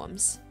respective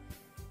poems.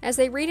 As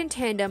they read in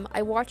tandem,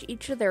 I watch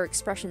each of their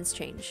expressions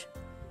change.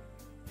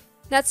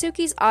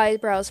 Natsuki's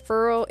eyebrows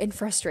furrow in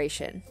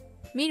frustration.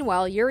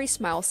 Meanwhile, Yuri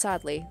smiles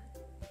sadly.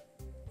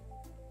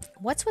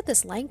 What's with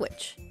this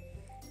language?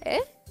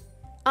 Eh?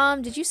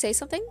 Did you say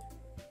something?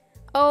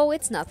 Oh,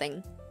 it's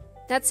nothing.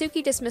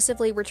 Natsuki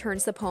dismissively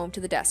returns the poem to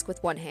the desk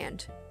with one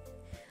hand.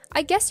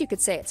 I guess you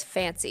could say it's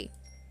fancy.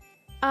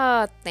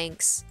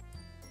 Thanks.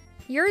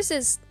 Yours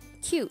is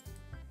cute.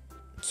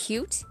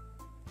 Cute?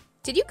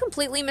 Did you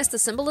completely miss the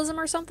symbolism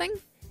or something?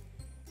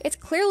 It's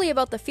clearly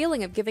about the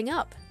feeling of giving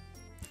up.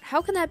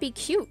 How can that be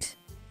cute?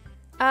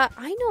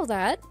 I know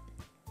that.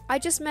 I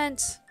just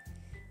meant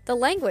the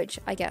language,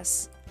 I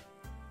guess.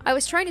 I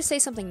was trying to say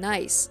something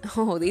nice.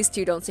 Oh, these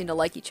two don't seem to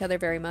like each other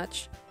very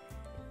much.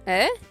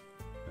 Eh?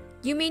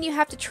 You mean you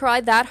have to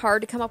try that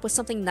hard to come up with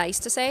something nice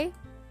to say?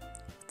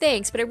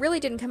 Thanks, but it really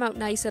didn't come out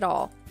nice at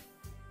all.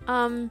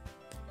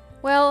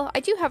 Well, I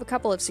do have a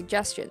couple of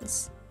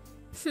suggestions.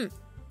 If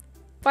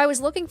I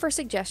was looking for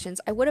suggestions,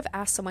 I would have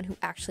asked someone who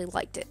actually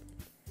liked it.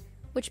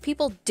 Which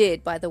people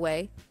did, by the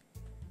way.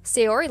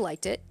 Sayori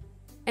liked it,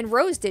 and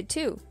Rose did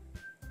too.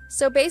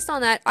 So based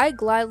on that, I'd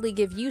gladly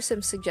give you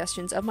some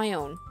suggestions of my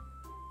own.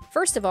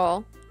 First of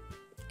all,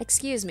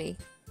 excuse me.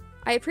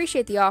 I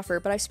appreciate the offer,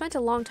 but I've spent a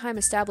long time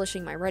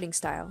establishing my writing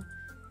style.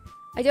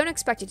 I don't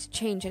expect it to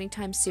change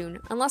anytime soon,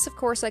 unless of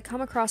course I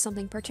come across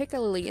something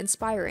particularly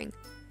inspiring.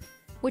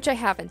 Which I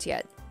haven't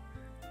yet.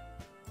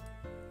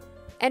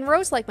 And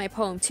Rose liked my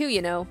poem too,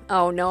 you know.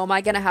 Oh no, am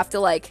I gonna have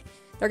to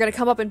they're gonna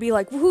come up and be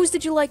like, whose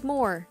did you like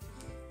more?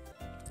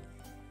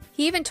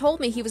 He even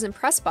told me he was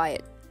impressed by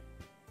it.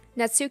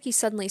 Natsuki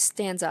suddenly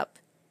stands up.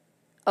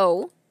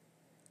 Oh?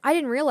 I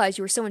didn't realize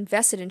you were so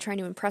invested in trying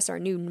to impress our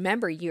new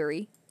member,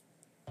 Yuri.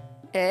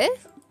 Eh?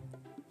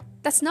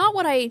 That's not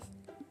what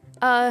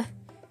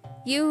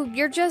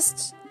you're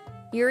just...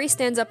 Yuri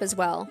stands up as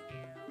well.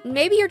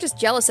 Maybe you're just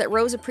jealous that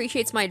Rose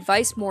appreciates my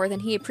advice more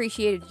than he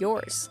appreciated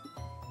yours.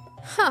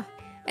 Huh.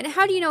 And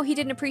how do you know he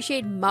didn't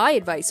appreciate my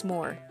advice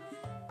more?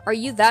 Are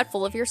you that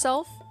full of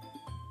yourself?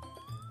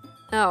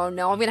 Oh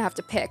no, I'm gonna have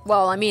to pick.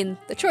 Well, I mean,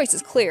 the choice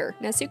is clear.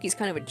 Natsuki's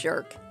kind of a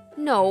jerk.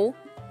 No.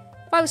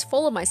 If I was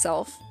full of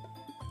myself,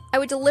 I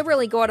would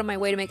deliberately go out of my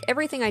way to make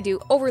everything I do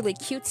overly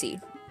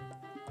cutesy.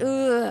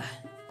 Ugh.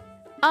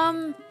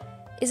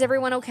 Is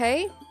everyone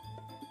okay?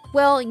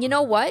 Well, you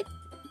know what?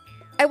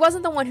 I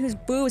wasn't the one whose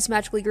boobs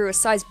magically grew a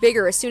size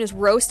bigger as soon as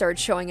Rose started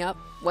showing up.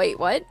 Wait,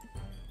 what?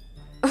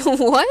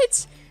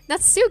 What?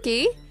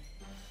 Natsuki?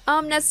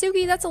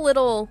 Natsuki, that's a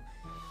little...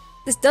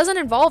 This doesn't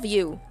involve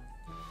you.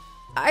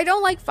 I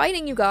don't like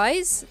fighting, you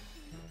guys.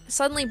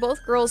 Suddenly,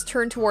 both girls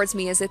turned towards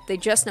me as if they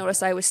just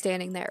noticed I was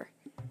standing there.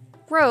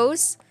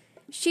 Rose?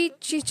 She's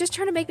just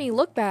trying to make me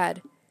look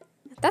bad.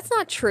 That's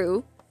not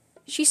true.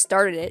 She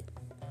started it.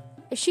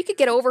 If she could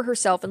get over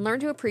herself and learn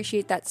to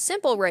appreciate that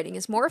simple writing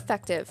is more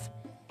effective,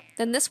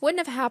 then this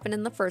wouldn't have happened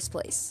in the first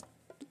place.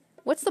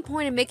 What's the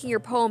point in making your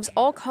poems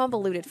all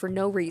convoluted for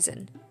no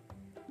reason?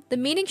 The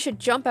meaning should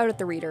jump out at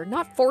the reader,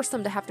 not force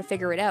them to have to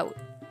figure it out.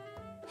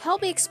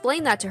 Help me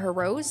explain that to her,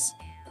 Rose.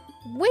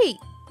 Wait!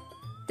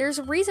 There's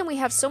a reason we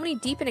have so many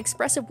deep and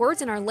expressive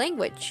words in our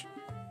language.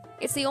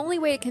 It's the only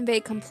way to convey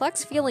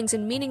complex feelings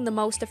and meaning the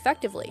most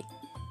effectively.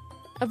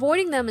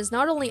 Avoiding them is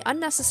not only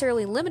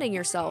unnecessarily limiting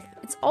yourself,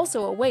 it's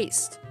also a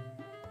waste.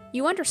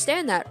 You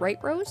understand that, right,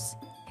 Rose?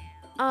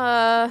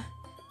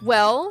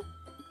 Well...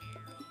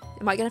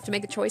 Am I gonna have to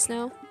make a choice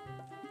now?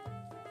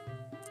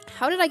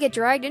 How did I get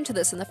dragged into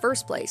this in the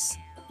first place?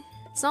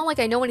 It's not like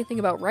I know anything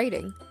about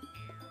writing.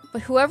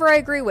 But whoever I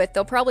agree with,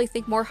 they'll probably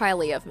think more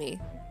highly of me.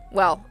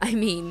 Well, I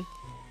mean...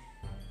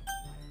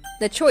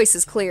 The choice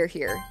is clear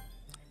here.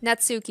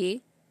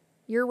 Natsuki,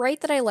 you're right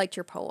that I liked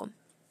your poem.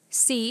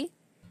 See?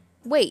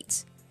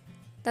 Wait.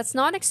 That's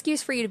not an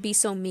excuse for you to be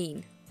so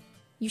mean.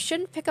 You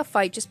shouldn't pick a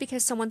fight just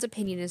because someone's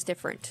opinion is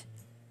different.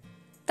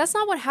 That's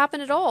not what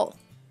happened at all.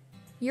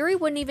 Yuri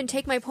wouldn't even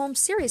take my poem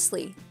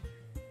seriously.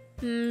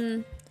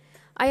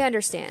 I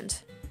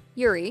understand.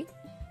 Yuri?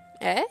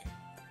 Eh?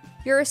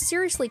 You're a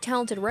seriously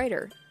talented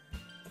writer.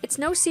 It's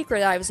no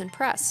secret I was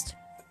impressed.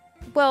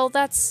 Well,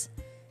 that's...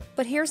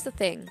 But here's the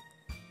thing.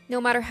 No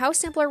matter how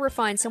simple or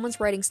refined someone's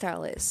writing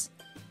style is,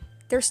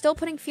 they're still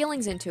putting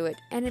feelings into it,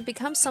 and it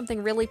becomes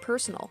something really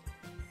personal.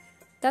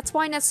 That's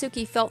why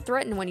Natsuki felt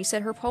threatened when you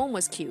said her poem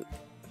was cute.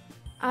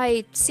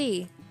 I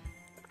see.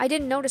 I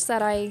didn't notice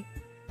that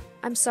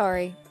I'm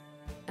sorry.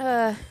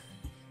 But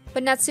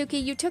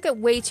Natsuki, you took it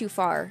way too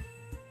far.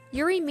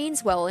 Yuri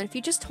means well, and if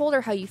you just told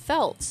her how you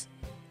felt,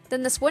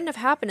 then this wouldn't have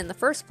happened in the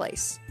first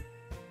place.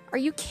 Are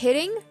you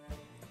kidding?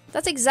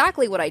 That's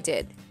exactly what I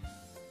did.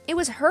 It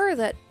was her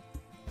that...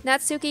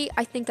 Natsuki,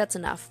 I think that's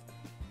enough.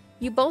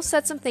 You both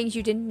said some things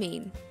you didn't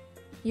mean.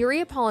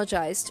 Yuri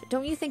apologized.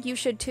 Don't you think you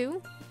should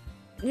too?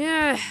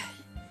 Yeah.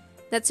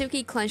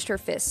 Natsuki clenched her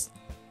fist.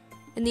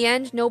 In the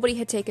end, nobody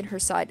had taken her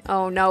side.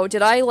 Oh no,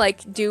 did I,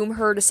 like, doom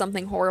her to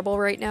something horrible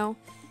right now?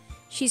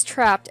 She's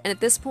trapped, and at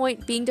this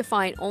point, being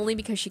defiant only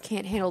because she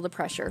can't handle the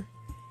pressure.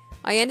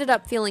 I end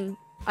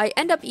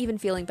up even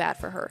feeling bad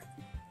for her.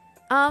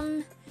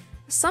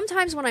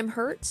 Sometimes when I'm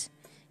hurt,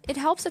 it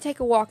helps to take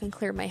a walk and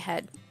clear my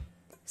head.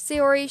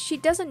 Sayori, she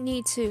doesn't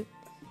need to...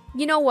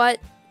 You know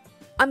what?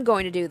 I'm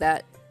going to do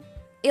that.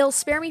 It'll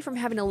spare me from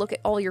having to look at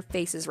all your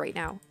faces right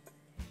now.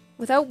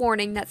 Without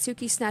warning,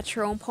 Natsuki snatched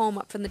her own poem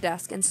up from the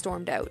desk and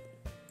stormed out.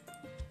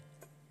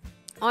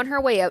 On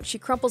her way out, she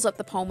crumples up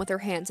the poem with her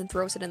hands and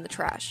throws it in the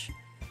trash.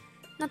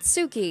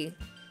 Natsuki!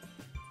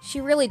 She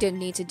really didn't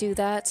need to do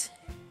that.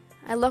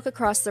 I look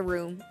across the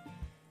room.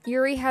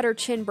 Yuri had her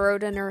chin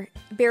buried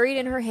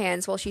in her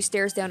hands while she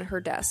stares down at her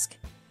desk.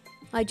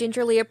 I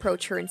gingerly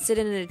approach her and sit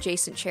in an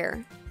adjacent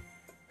chair.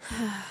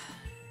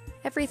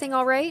 Everything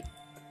alright?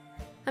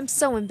 I'm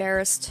so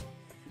embarrassed.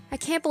 I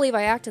can't believe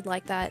I acted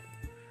like that.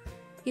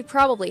 You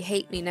probably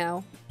hate me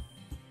now.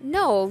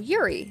 No,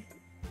 Yuri.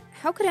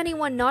 How could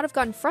anyone not have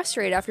gotten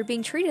frustrated after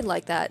being treated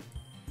like that?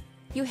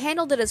 You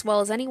handled it as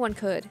well as anyone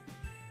could.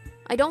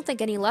 I don't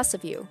think any less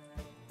of you.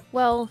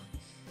 Well,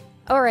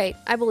 alright,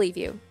 I believe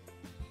you.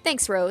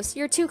 Thanks, Rose.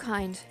 You're too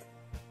kind.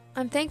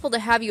 I'm thankful to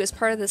have you as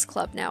part of this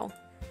club now.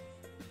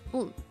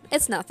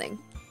 It's nothing.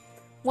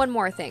 One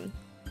more thing.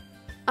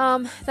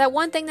 That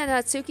one thing that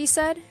Natsuki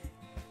said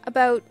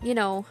about, you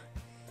know,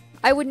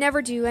 I would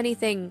never do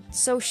anything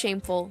so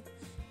shameful.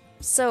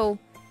 So,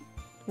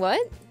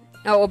 what?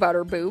 Oh, about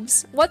her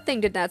boobs. What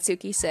thing did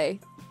Natsuki say?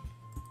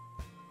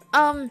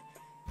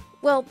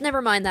 Well,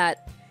 never mind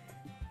that.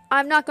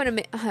 I'm not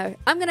gonna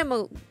I'm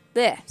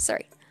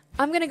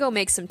gonna go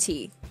make some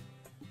tea.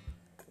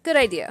 Good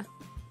idea.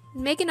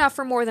 Make enough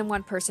for more than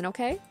one person,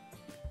 okay?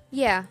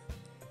 Yeah.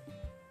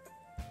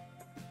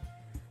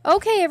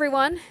 Okay,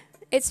 everyone.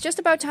 It's just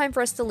about time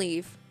for us to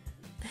leave.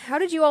 How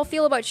did you all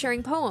feel about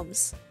sharing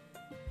poems?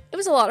 It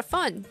was a lot of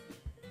fun.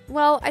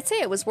 Well, I'd say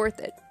it was worth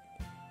it.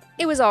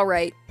 It was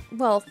alright.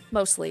 Well,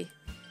 mostly.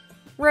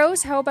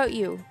 Rose, how about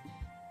you?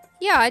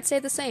 Yeah, I'd say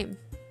the same.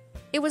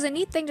 It was a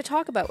neat thing to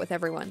talk about with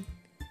everyone.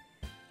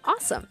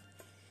 Awesome.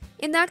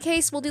 In that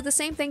case, we'll do the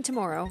same thing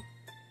tomorrow.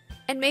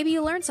 And maybe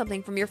you learn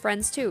something from your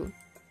friends too.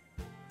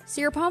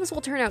 So your poems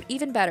will turn out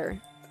even better.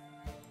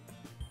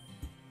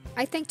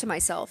 I think to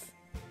myself,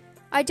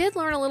 I did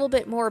learn a little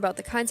bit more about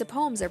the kinds of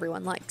poems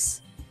everyone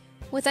likes.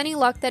 With any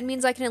luck, that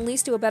means I can at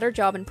least do a better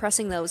job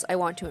impressing those I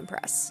want to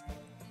impress.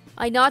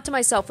 I nod to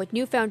myself with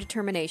newfound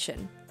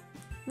determination.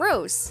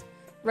 Rose,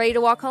 ready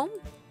to walk home?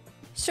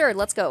 Sure,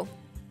 let's go.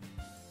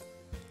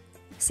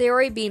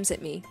 Sayori beams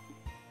at me.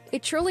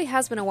 It truly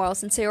has been a while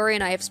since Sayori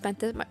and I have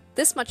spent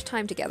this much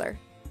time together.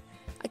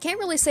 I can't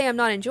really say I'm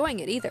not enjoying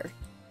it either.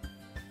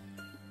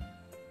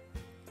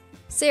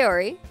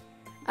 Sayori,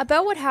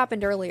 about what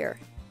happened earlier.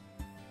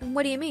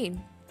 What do you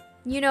mean?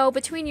 You know,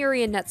 between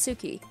Yuri and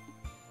Natsuki.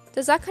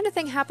 Does that kind of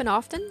thing happen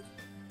often?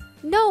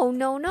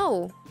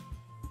 No.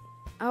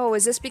 Oh,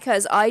 is this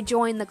because I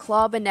joined the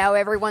club and now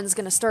everyone's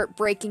gonna start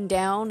breaking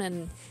down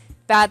and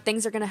bad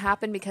things are gonna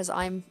happen because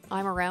I'm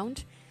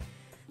around?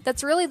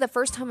 That's really the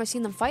first time I've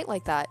seen them fight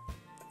like that.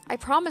 I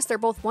promise they're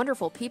both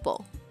wonderful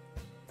people.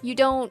 You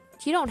don't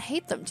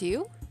hate them, do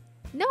you?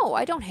 No,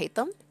 I don't hate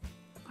them.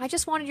 I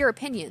just wanted your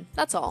opinion,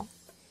 that's all.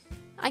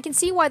 I can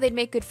see why they'd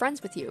make good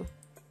friends with you.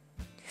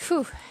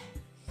 Phew.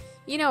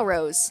 You know,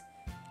 Rose,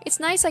 it's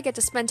nice I get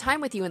to spend time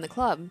with you in the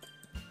club.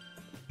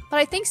 But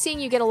I think seeing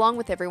you get along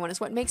with everyone is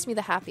what makes me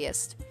the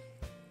happiest.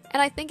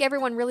 And I think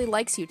everyone really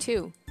likes you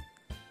too.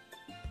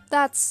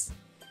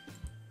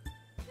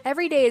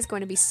 Every day is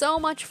going to be so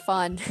much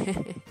fun.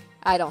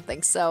 I don't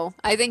think so.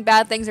 I think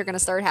bad things are going to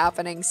start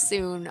happening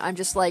soon. I'm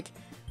just like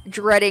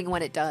dreading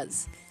when it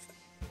does.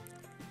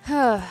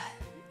 And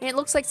it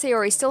looks like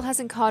Sayori still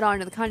hasn't caught on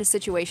to the kind of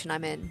situation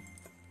I'm in.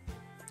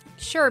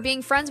 Sure,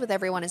 being friends with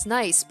everyone is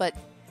nice, but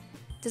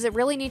does it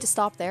really need to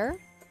stop there?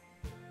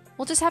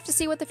 We'll just have to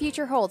see what the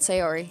future holds,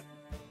 Sayori.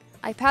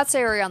 I pat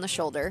Sayori on the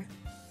shoulder.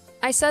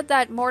 I said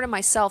that more to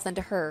myself than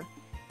to her,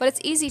 but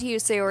it's easy to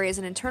use Sayori as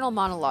an internal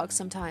monologue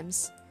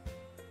sometimes.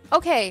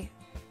 Okay,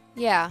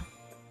 yeah,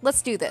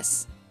 let's do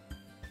this.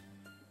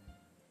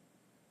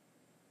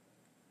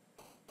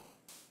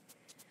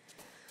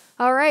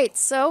 Alright,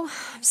 so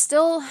I'm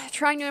still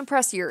trying to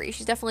impress Yuri.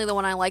 She's definitely the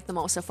one I like the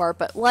most so far,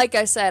 but like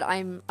I said,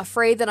 I'm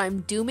afraid that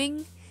I'm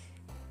dooming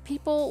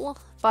people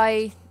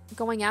by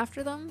going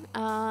after them.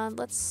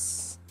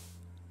 Let's...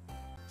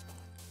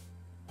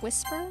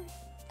 Whisper?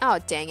 Oh,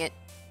 dang it.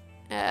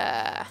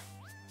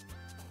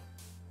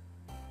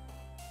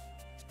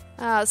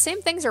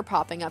 Same things are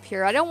popping up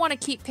here. I don't want to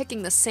keep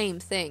picking the same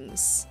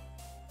things.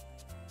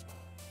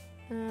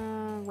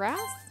 Wrath?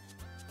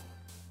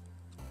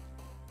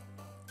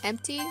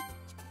 Empty?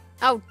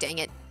 Oh, dang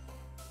it.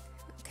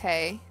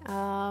 Okay,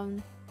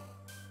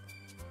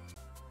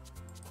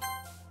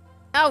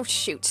 Oh,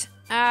 shoot.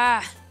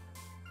 Dang,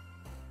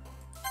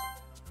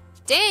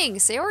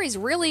 Sayori's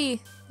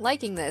really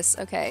liking this.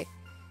 Okay.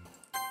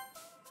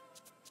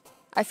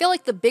 I feel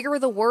like the bigger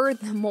the word,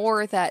 the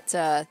more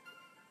that,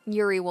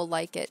 Yuri will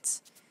like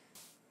it.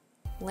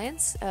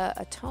 Lance,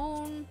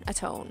 atone.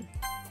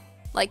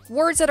 Like,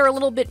 words that are a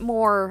little bit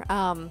more,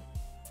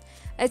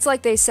 it's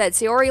like they said,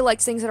 Sayori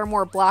likes things that are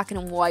more black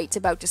and white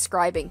about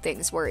describing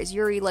things, whereas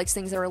Yuri likes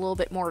things that are a little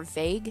bit more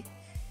vague.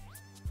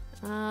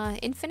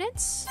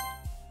 Infinite?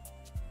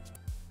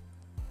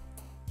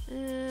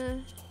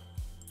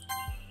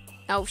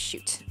 Oh,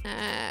 shoot.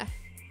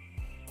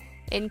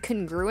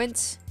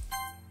 Incongruent?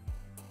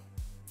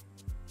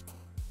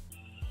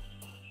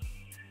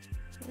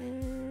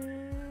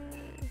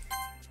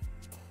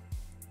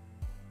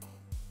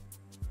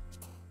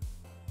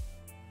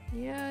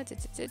 Yeah.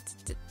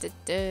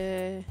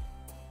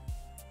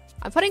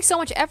 I'm putting so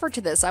much effort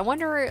to this. I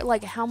wonder,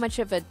 like, how much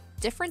of a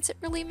difference it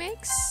really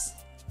makes.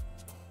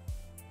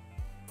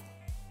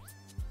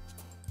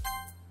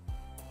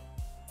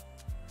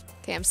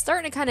 Okay, I'm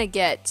starting to kind of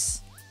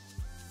get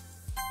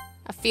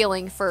a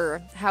feeling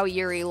for how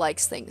Yuri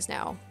likes things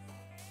now.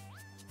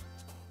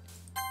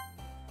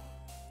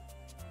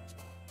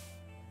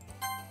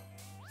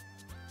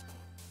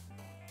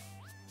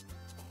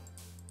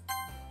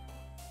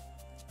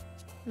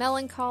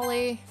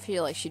 Melancholy. I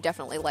feel like she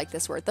definitely liked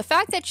this word. The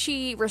fact that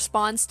she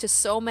responds to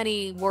so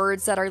many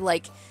words that are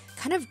like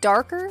kind of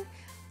darker,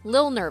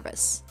 lil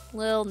nervous.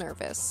 Lil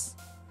nervous.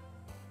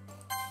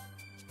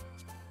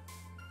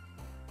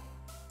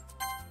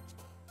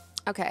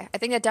 Okay, I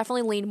think that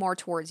definitely leaned more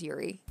towards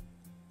Yuri.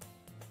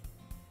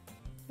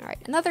 Alright,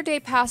 another day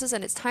passes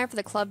and it's time for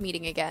the club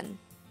meeting again.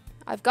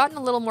 I've gotten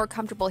a little more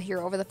comfortable here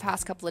over the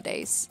past couple of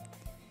days.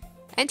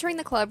 Entering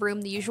the club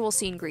room, the usual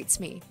scene greets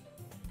me.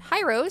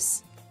 Hi,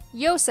 Rose.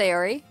 Yo,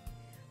 Sayori.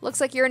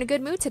 Looks like you're in a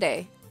good mood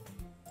today.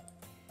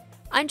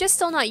 I'm just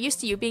still not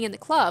used to you being in the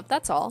club,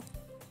 that's all.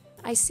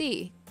 I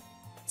see.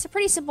 It's a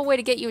pretty simple way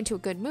to get you into a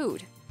good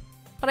mood.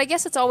 But I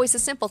guess it's always the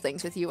simple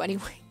things with you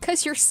anyway,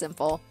 'cause you're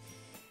simple.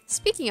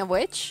 Speaking of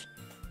which,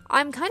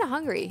 I'm kinda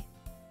hungry.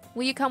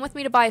 Will you come with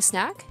me to buy a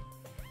snack?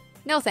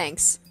 No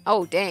thanks.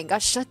 Oh dang,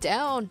 got shut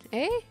down.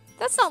 Eh?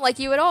 That's not like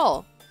you at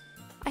all.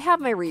 I have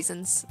my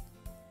reasons.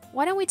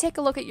 Why don't we take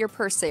a look at your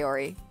purse,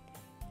 Sayori?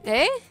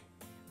 Eh?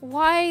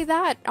 Why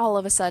that, all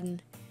of a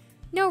sudden?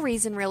 No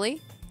reason,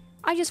 really.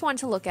 I just wanted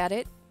to look at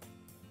it.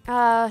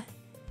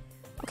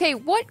 Okay,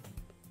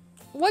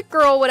 what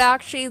girl would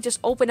actually just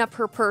open up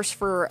her purse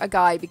for a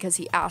guy because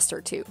he asked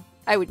her to?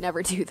 I would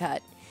never do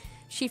that.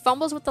 She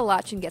fumbles with the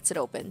latch and gets it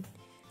open.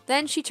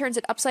 Then she turns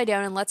it upside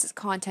down and lets its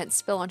contents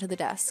spill onto the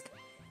desk.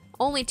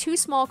 Only 2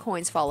 small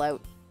coins fall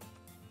out.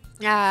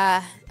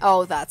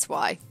 Oh, that's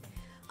why.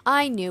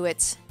 I knew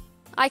it.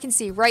 I can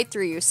see right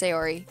through you,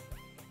 Sayori.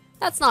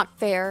 That's not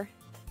fair.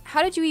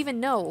 How did you even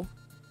know?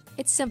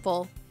 It's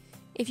simple.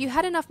 If you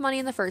had enough money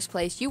in the first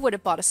place, you would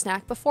have bought a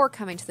snack before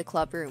coming to the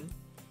club room.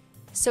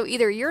 So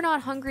either you're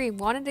not hungry and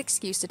want an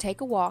excuse to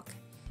take a walk,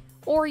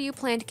 or you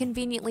planned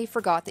conveniently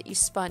forgot that you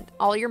spent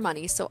all your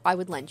money so I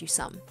would lend you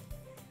some.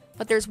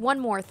 But there's one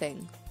more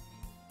thing.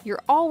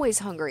 You're always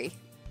hungry.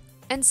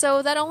 And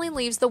so that only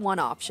leaves the one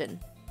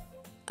option.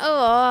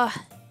 Ugh.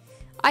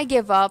 I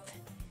give up.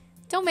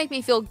 Don't make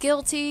me feel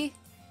guilty.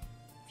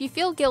 If you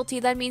feel guilty,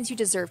 that means you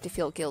deserve to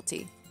feel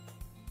guilty.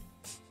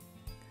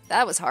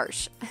 That was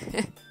harsh.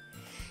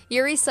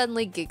 Yuri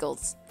suddenly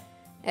giggles.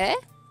 Eh?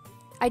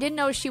 I didn't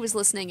know she was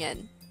listening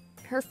in.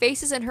 Her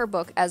face is in her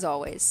book, as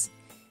always.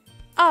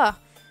 I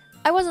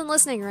wasn't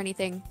listening or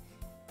anything.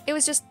 It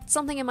was just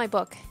something in my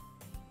book.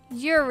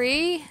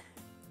 Yuri,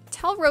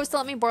 tell Rose to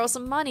let me borrow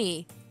some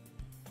money.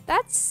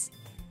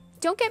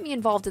 Don't get me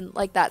involved in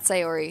like that,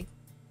 Sayori.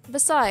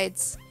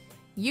 Besides,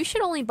 you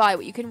should only buy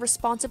what you can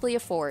responsibly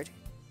afford.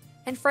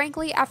 And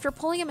frankly, after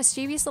pulling a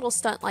mischievous little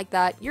stunt like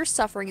that, your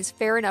suffering is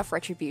fair enough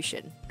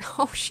retribution.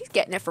 Oh, she's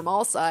getting it from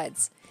all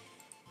sides.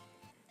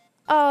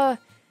 I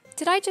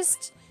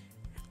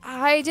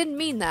didn't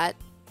mean that.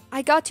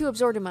 I got too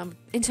absorbed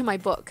into my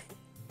book.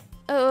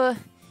 I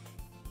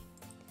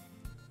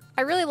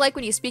really like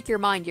when you speak your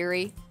mind,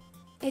 Yuri.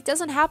 It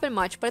doesn't happen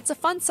much, but it's a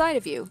fun side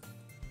of you.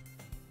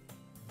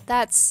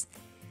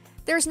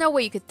 There's no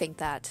way you could think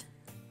that.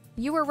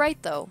 You were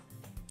right, though.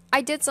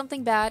 I did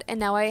something bad, and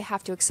now I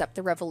have to accept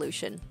the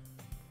revolution.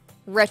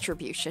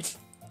 Retribution.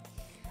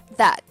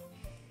 That.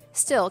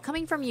 Still,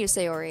 coming from you,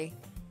 Sayori.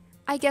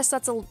 I guess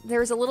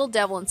there's a little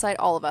devil inside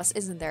all of us,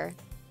 isn't there?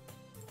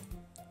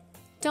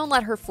 Don't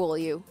let her fool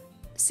you.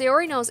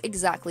 Sayori knows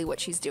exactly what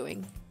she's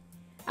doing.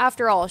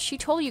 After all, she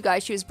told you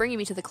guys she was bringing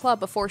me to the club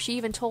before she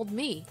even told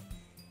me.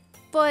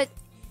 But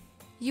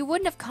you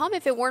wouldn't have come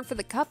if it weren't for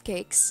the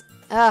cupcakes.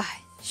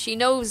 She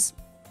knows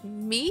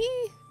me?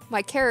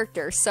 My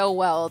character so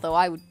well, though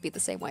I would be the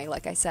same way,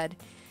 like I said.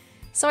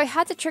 So I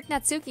had to trick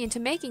Natsuki into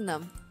making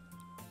them.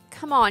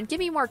 Come on, give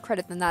me more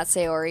credit than that,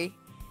 Sayori.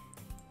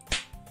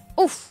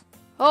 Oof.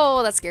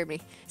 Oh, that scared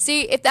me.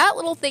 See, if that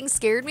little thing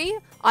scared me,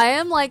 I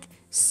am like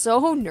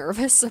so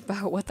nervous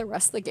about what the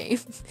rest of the game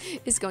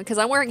is going, because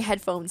I'm wearing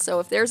headphones, so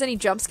if there's any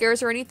jump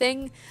scares or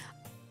anything,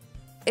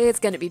 it's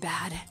gonna be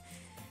bad.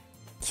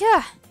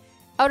 Yeah.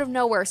 Out of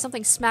nowhere,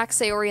 something smacks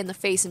Sayori in the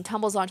face and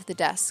tumbles onto the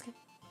desk.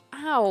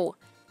 Ow.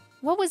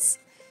 What was...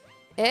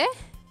 Eh?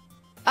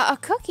 A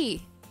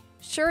cookie.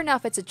 Sure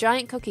enough, it's a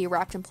giant cookie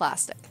wrapped in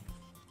plastic.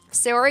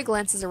 Sayori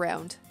glances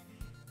around.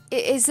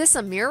 Is this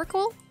a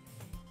miracle?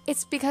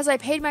 It's because I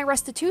paid my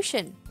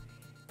restitution.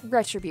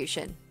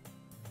 Retribution.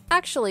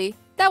 Actually,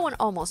 that one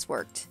almost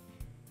worked.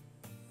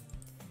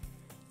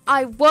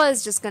 I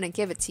was just gonna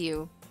give it to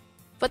you.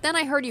 But then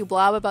I heard you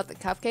blab about the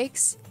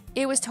cupcakes.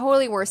 It was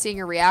totally worth seeing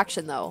your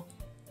reaction, though.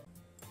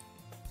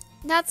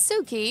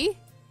 Natsuki?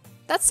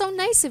 That's so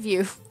nice of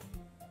you.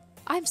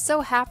 I'm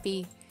so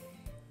happy.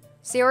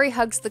 Sayori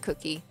hugs the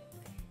cookie.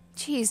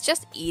 Geez,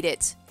 just eat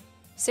it.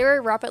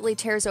 Sayori rapidly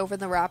tears open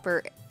the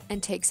wrapper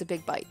and takes a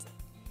big bite.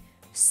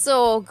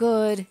 So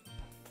good.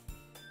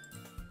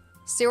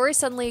 Sayori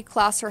suddenly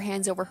clasps her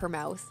hands over her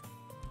mouth.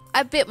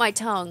 I bit my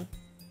tongue.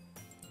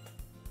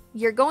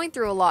 You're going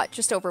through a lot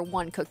just over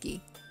one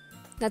cookie.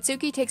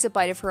 Natsuki takes a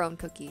bite of her own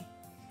cookie.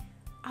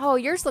 Oh,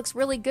 yours looks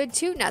really good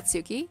too,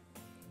 Natsuki.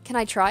 Can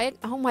I try it?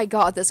 Oh my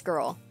god, this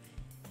girl.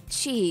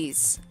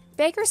 Jeez.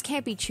 Bakers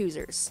can't be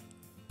choosers.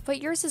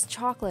 But yours is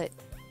chocolate.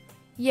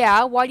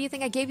 Yeah, why do you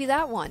think I gave you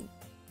that one?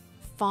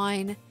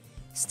 Fine.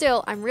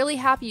 Still, I'm really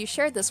happy you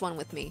shared this one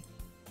with me.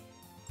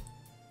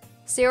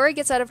 Sayori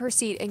gets out of her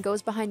seat and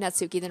goes behind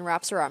Natsuki, then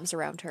wraps her arms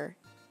around her.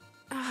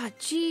 Ah,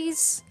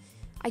 jeez.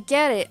 I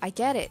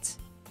get it.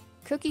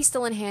 Cookie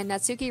still in hand,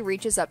 Natsuki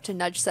reaches up to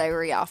nudge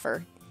Sayori off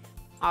her.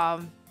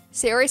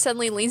 Sayori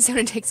suddenly leans down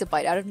and takes a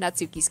bite out of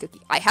Natsuki's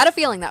cookie. I had a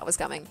feeling that was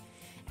coming.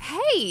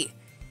 Hey!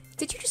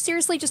 Did you just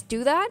seriously just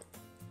do that?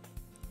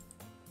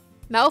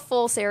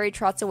 Mouthful, Sayori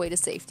trots away to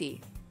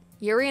safety.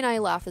 Yuri and I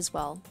laugh as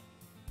well.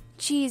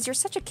 Geez, you're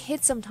such a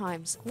kid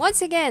sometimes.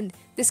 Once again,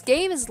 this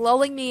game is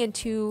lulling me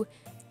into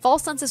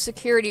false sense of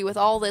security with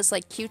all this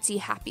like cutesy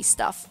happy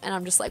stuff. And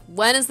I'm just like,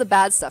 when is the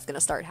bad stuff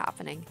gonna start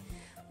happening?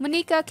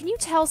 Monika, can you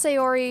tell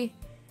Sayori?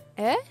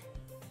 Eh?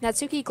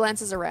 Natsuki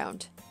glances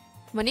around.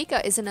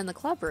 Monika isn't in the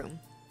club room.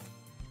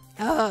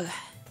 Ugh.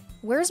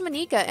 Where's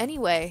Monika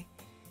anyway?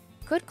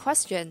 Good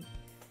question.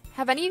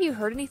 Have any of you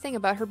heard anything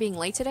about her being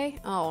late today?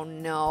 Oh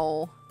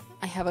no.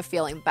 I have a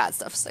feeling bad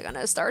stuff's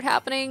gonna start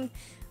happening.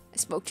 I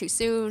spoke too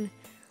soon.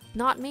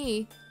 Not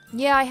me.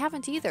 Yeah, I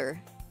haven't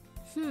either.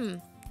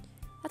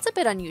 That's a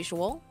bit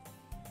unusual.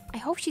 I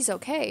hope she's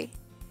okay.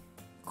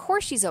 Of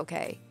course she's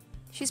okay.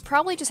 She's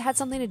probably just had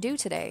something to do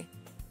today.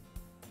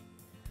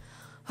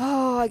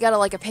 Oh, I got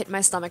like a pit in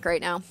my stomach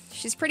right now.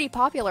 She's pretty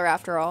popular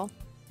after all.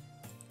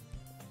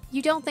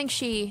 You don't think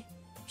she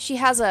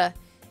has a...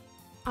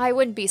 I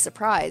wouldn't be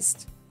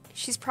surprised.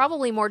 She's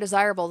probably more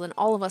desirable than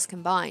all of us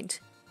combined.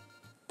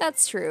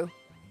 That's true.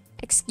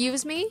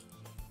 Excuse me?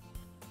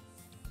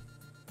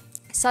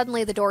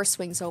 Suddenly the door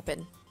swings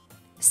open.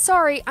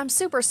 Sorry, I'm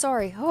super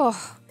sorry.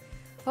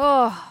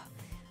 Oh.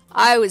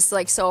 I was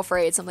like so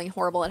afraid something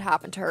horrible had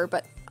happened to her,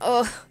 but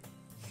oh,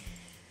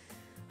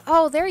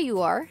 there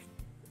you are.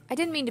 I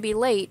didn't mean to be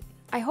late.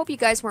 I hope you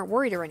guys weren't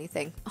worried or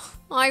anything.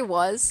 I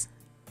was.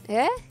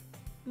 Eh?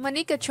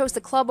 Monika chose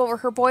the club over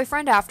her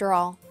boyfriend after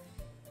all.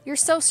 You're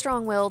so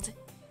strong-willed.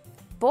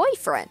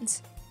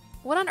 Boyfriend?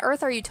 What on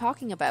earth are you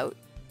talking about?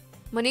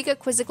 Monika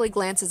quizzically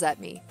glances at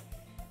me.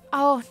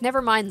 Oh,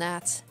 never mind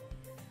that.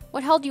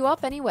 What held you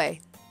up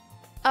anyway?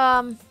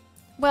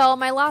 Well,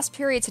 my last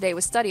period today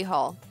was study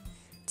hall.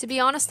 To be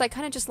honest, I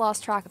kind of just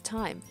lost track of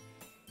time.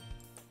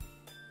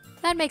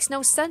 That makes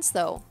no sense,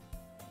 though.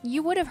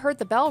 You would have heard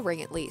the bell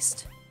ring, at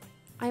least.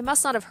 I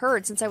must not have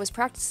heard since I was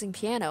practicing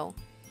piano.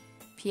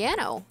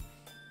 Piano?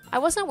 I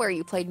wasn't aware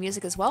you played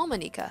music as well,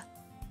 Monika.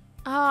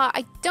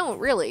 I don't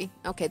really.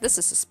 Okay, this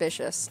is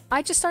suspicious.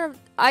 I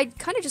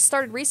kind of just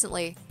started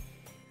recently.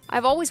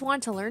 I've always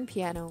wanted to learn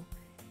piano.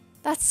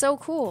 That's so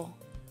cool.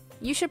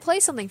 You should play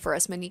something for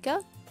us,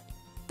 Monika.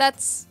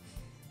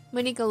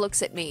 Monika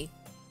looks at me.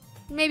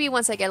 Maybe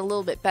once I get a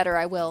little bit better,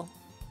 I will.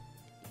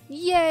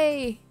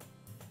 Yay!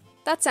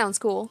 That sounds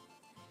cool.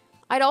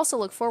 I'd also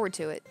look forward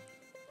to it.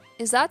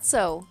 Is that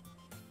so?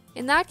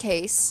 In that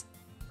case,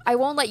 I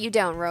won't let you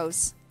down,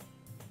 Rose.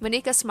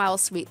 Monika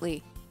smiles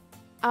sweetly.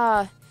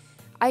 I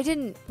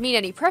didn't mean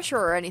any pressure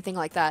or anything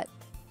like that.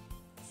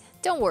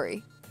 Don't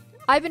worry.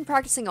 I've been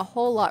practicing a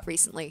whole lot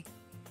recently,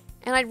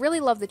 and I'd really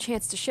love the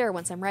chance to share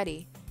once I'm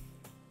ready.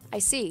 I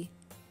see.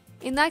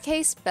 In that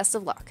case, best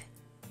of luck.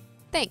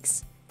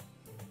 Thanks.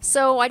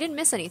 So, I didn't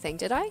miss anything,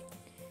 did I?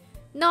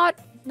 Not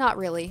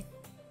really.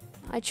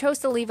 I chose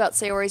to leave out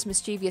Sayori's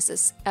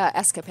mischievous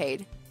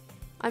escapade.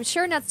 I'm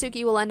sure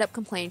Natsuki will end up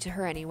complaining to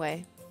her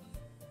anyway.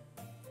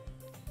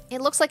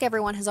 It looks like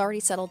everyone has already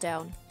settled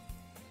down.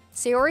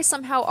 Sayori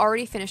somehow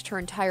already finished her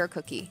entire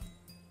cookie.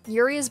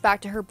 Yuri is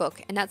back to her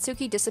book, and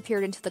Natsuki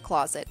disappeared into the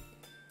closet.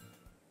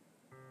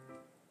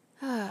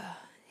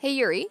 Hey,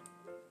 Yuri.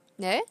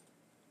 Eh?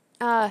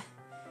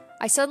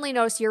 I suddenly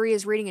noticed Yuri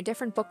is reading a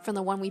different book from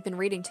the one we've been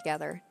reading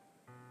together.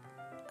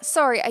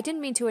 Sorry, I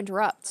didn't mean to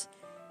interrupt.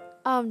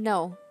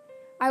 No.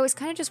 I was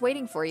kind of just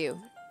waiting for you.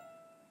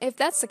 If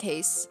that's the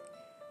case,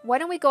 why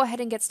don't we go ahead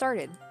and get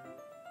started?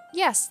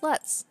 Yes,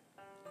 let's.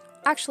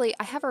 Actually,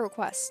 I have a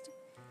request.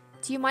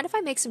 Do you mind if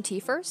I make some tea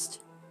first?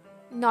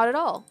 Not at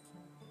all.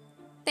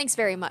 Thanks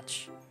very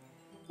much.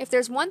 If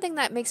there's one thing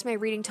that makes my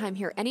reading time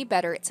here any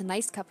better, it's a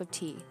nice cup of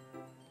tea.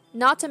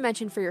 Not to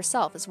mention for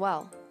yourself as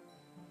well.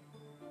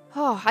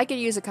 Oh, I could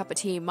use a cup of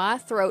tea. My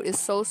throat is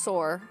so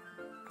sore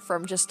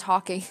from just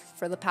talking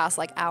for the past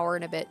hour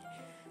and a bit.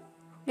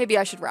 Maybe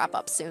I should wrap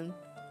up soon.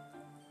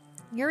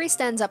 Yuri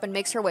stands up and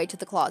makes her way to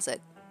the closet.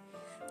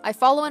 I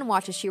follow and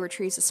watch as she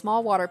retrieves a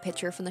small water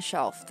pitcher from the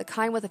shelf, the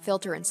kind with a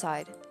filter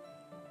inside.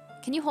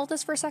 Can you hold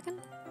this for a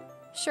second?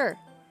 Sure.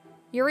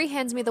 Yuri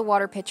hands me the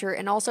water pitcher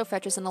and also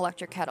fetches an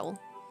electric kettle.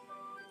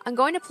 I'm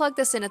going to plug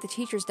this in at the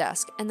teacher's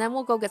desk, and then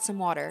we'll go get some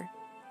water.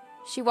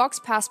 She walks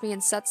past me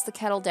and sets the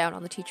kettle down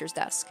on the teacher's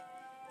desk.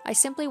 I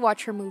simply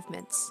watch her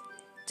movements.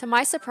 To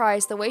my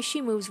surprise, the way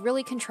she moves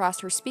really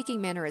contrasts her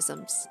speaking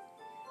mannerisms.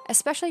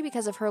 Especially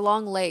because of her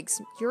long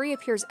legs, Yuri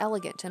appears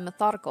elegant and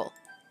methodical.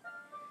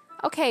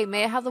 Okay,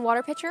 may I have the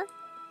water pitcher?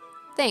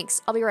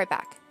 Thanks, I'll be right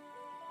back.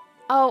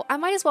 Oh, I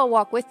might as well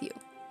walk with you.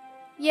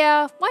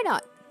 Yeah, why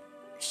not?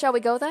 Shall we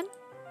go then?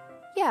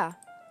 Yeah.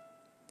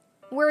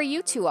 Where are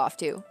you two off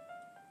to?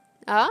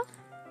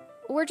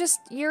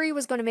 Yuri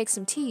was going to make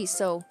some tea,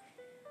 so...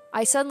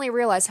 I suddenly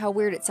realized how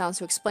weird it sounds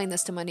to explain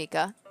this to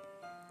Monika.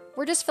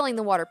 We're just filling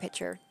the water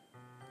pitcher.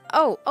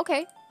 Oh,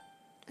 okay.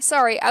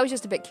 Sorry, I was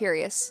just a bit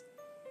curious.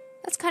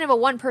 That's kind of a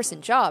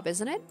one-person job,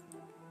 isn't it?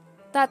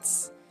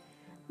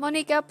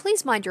 Monika,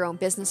 please mind your own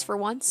business for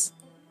once.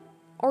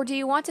 Or do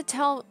you want to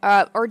tell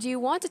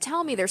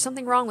me there's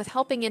something wrong with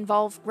helping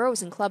involve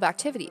Rose in club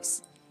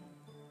activities?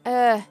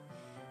 My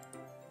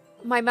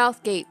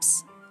mouth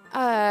gapes.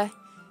 I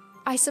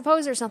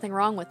suppose there's nothing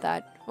wrong with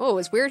that. Oh, it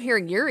was weird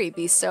hearing Yuri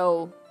be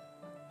so...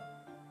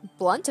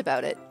 blunt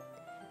about it.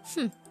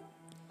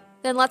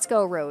 Then let's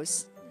go,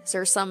 Rose. Is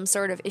there some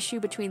sort of issue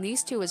between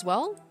these two as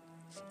well?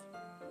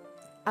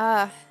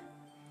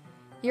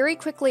 Yuri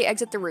quickly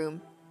exits the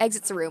room,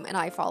 and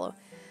I follow.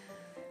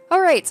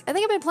 Alright, I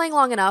think I've been playing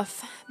long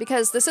enough,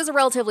 because this is a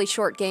relatively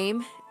short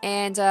game,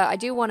 and I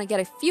do want to get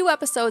a few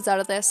episodes out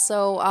of this,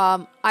 so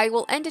I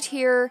will end it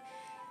here.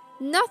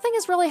 Nothing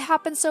has really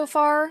happened so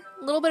far.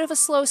 A little bit of a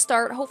slow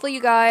start. Hopefully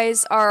you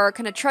guys are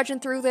kind of trudging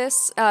through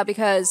this,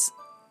 because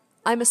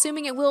I'm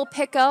assuming it will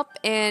pick up,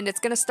 and it's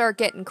going to start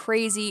getting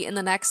crazy in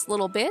the next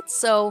little bit,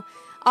 so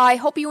I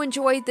hope you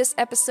enjoyed this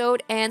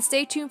episode, and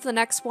stay tuned for the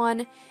next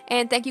one,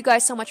 and thank you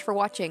guys so much for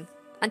watching.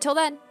 Until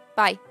then,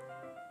 bye.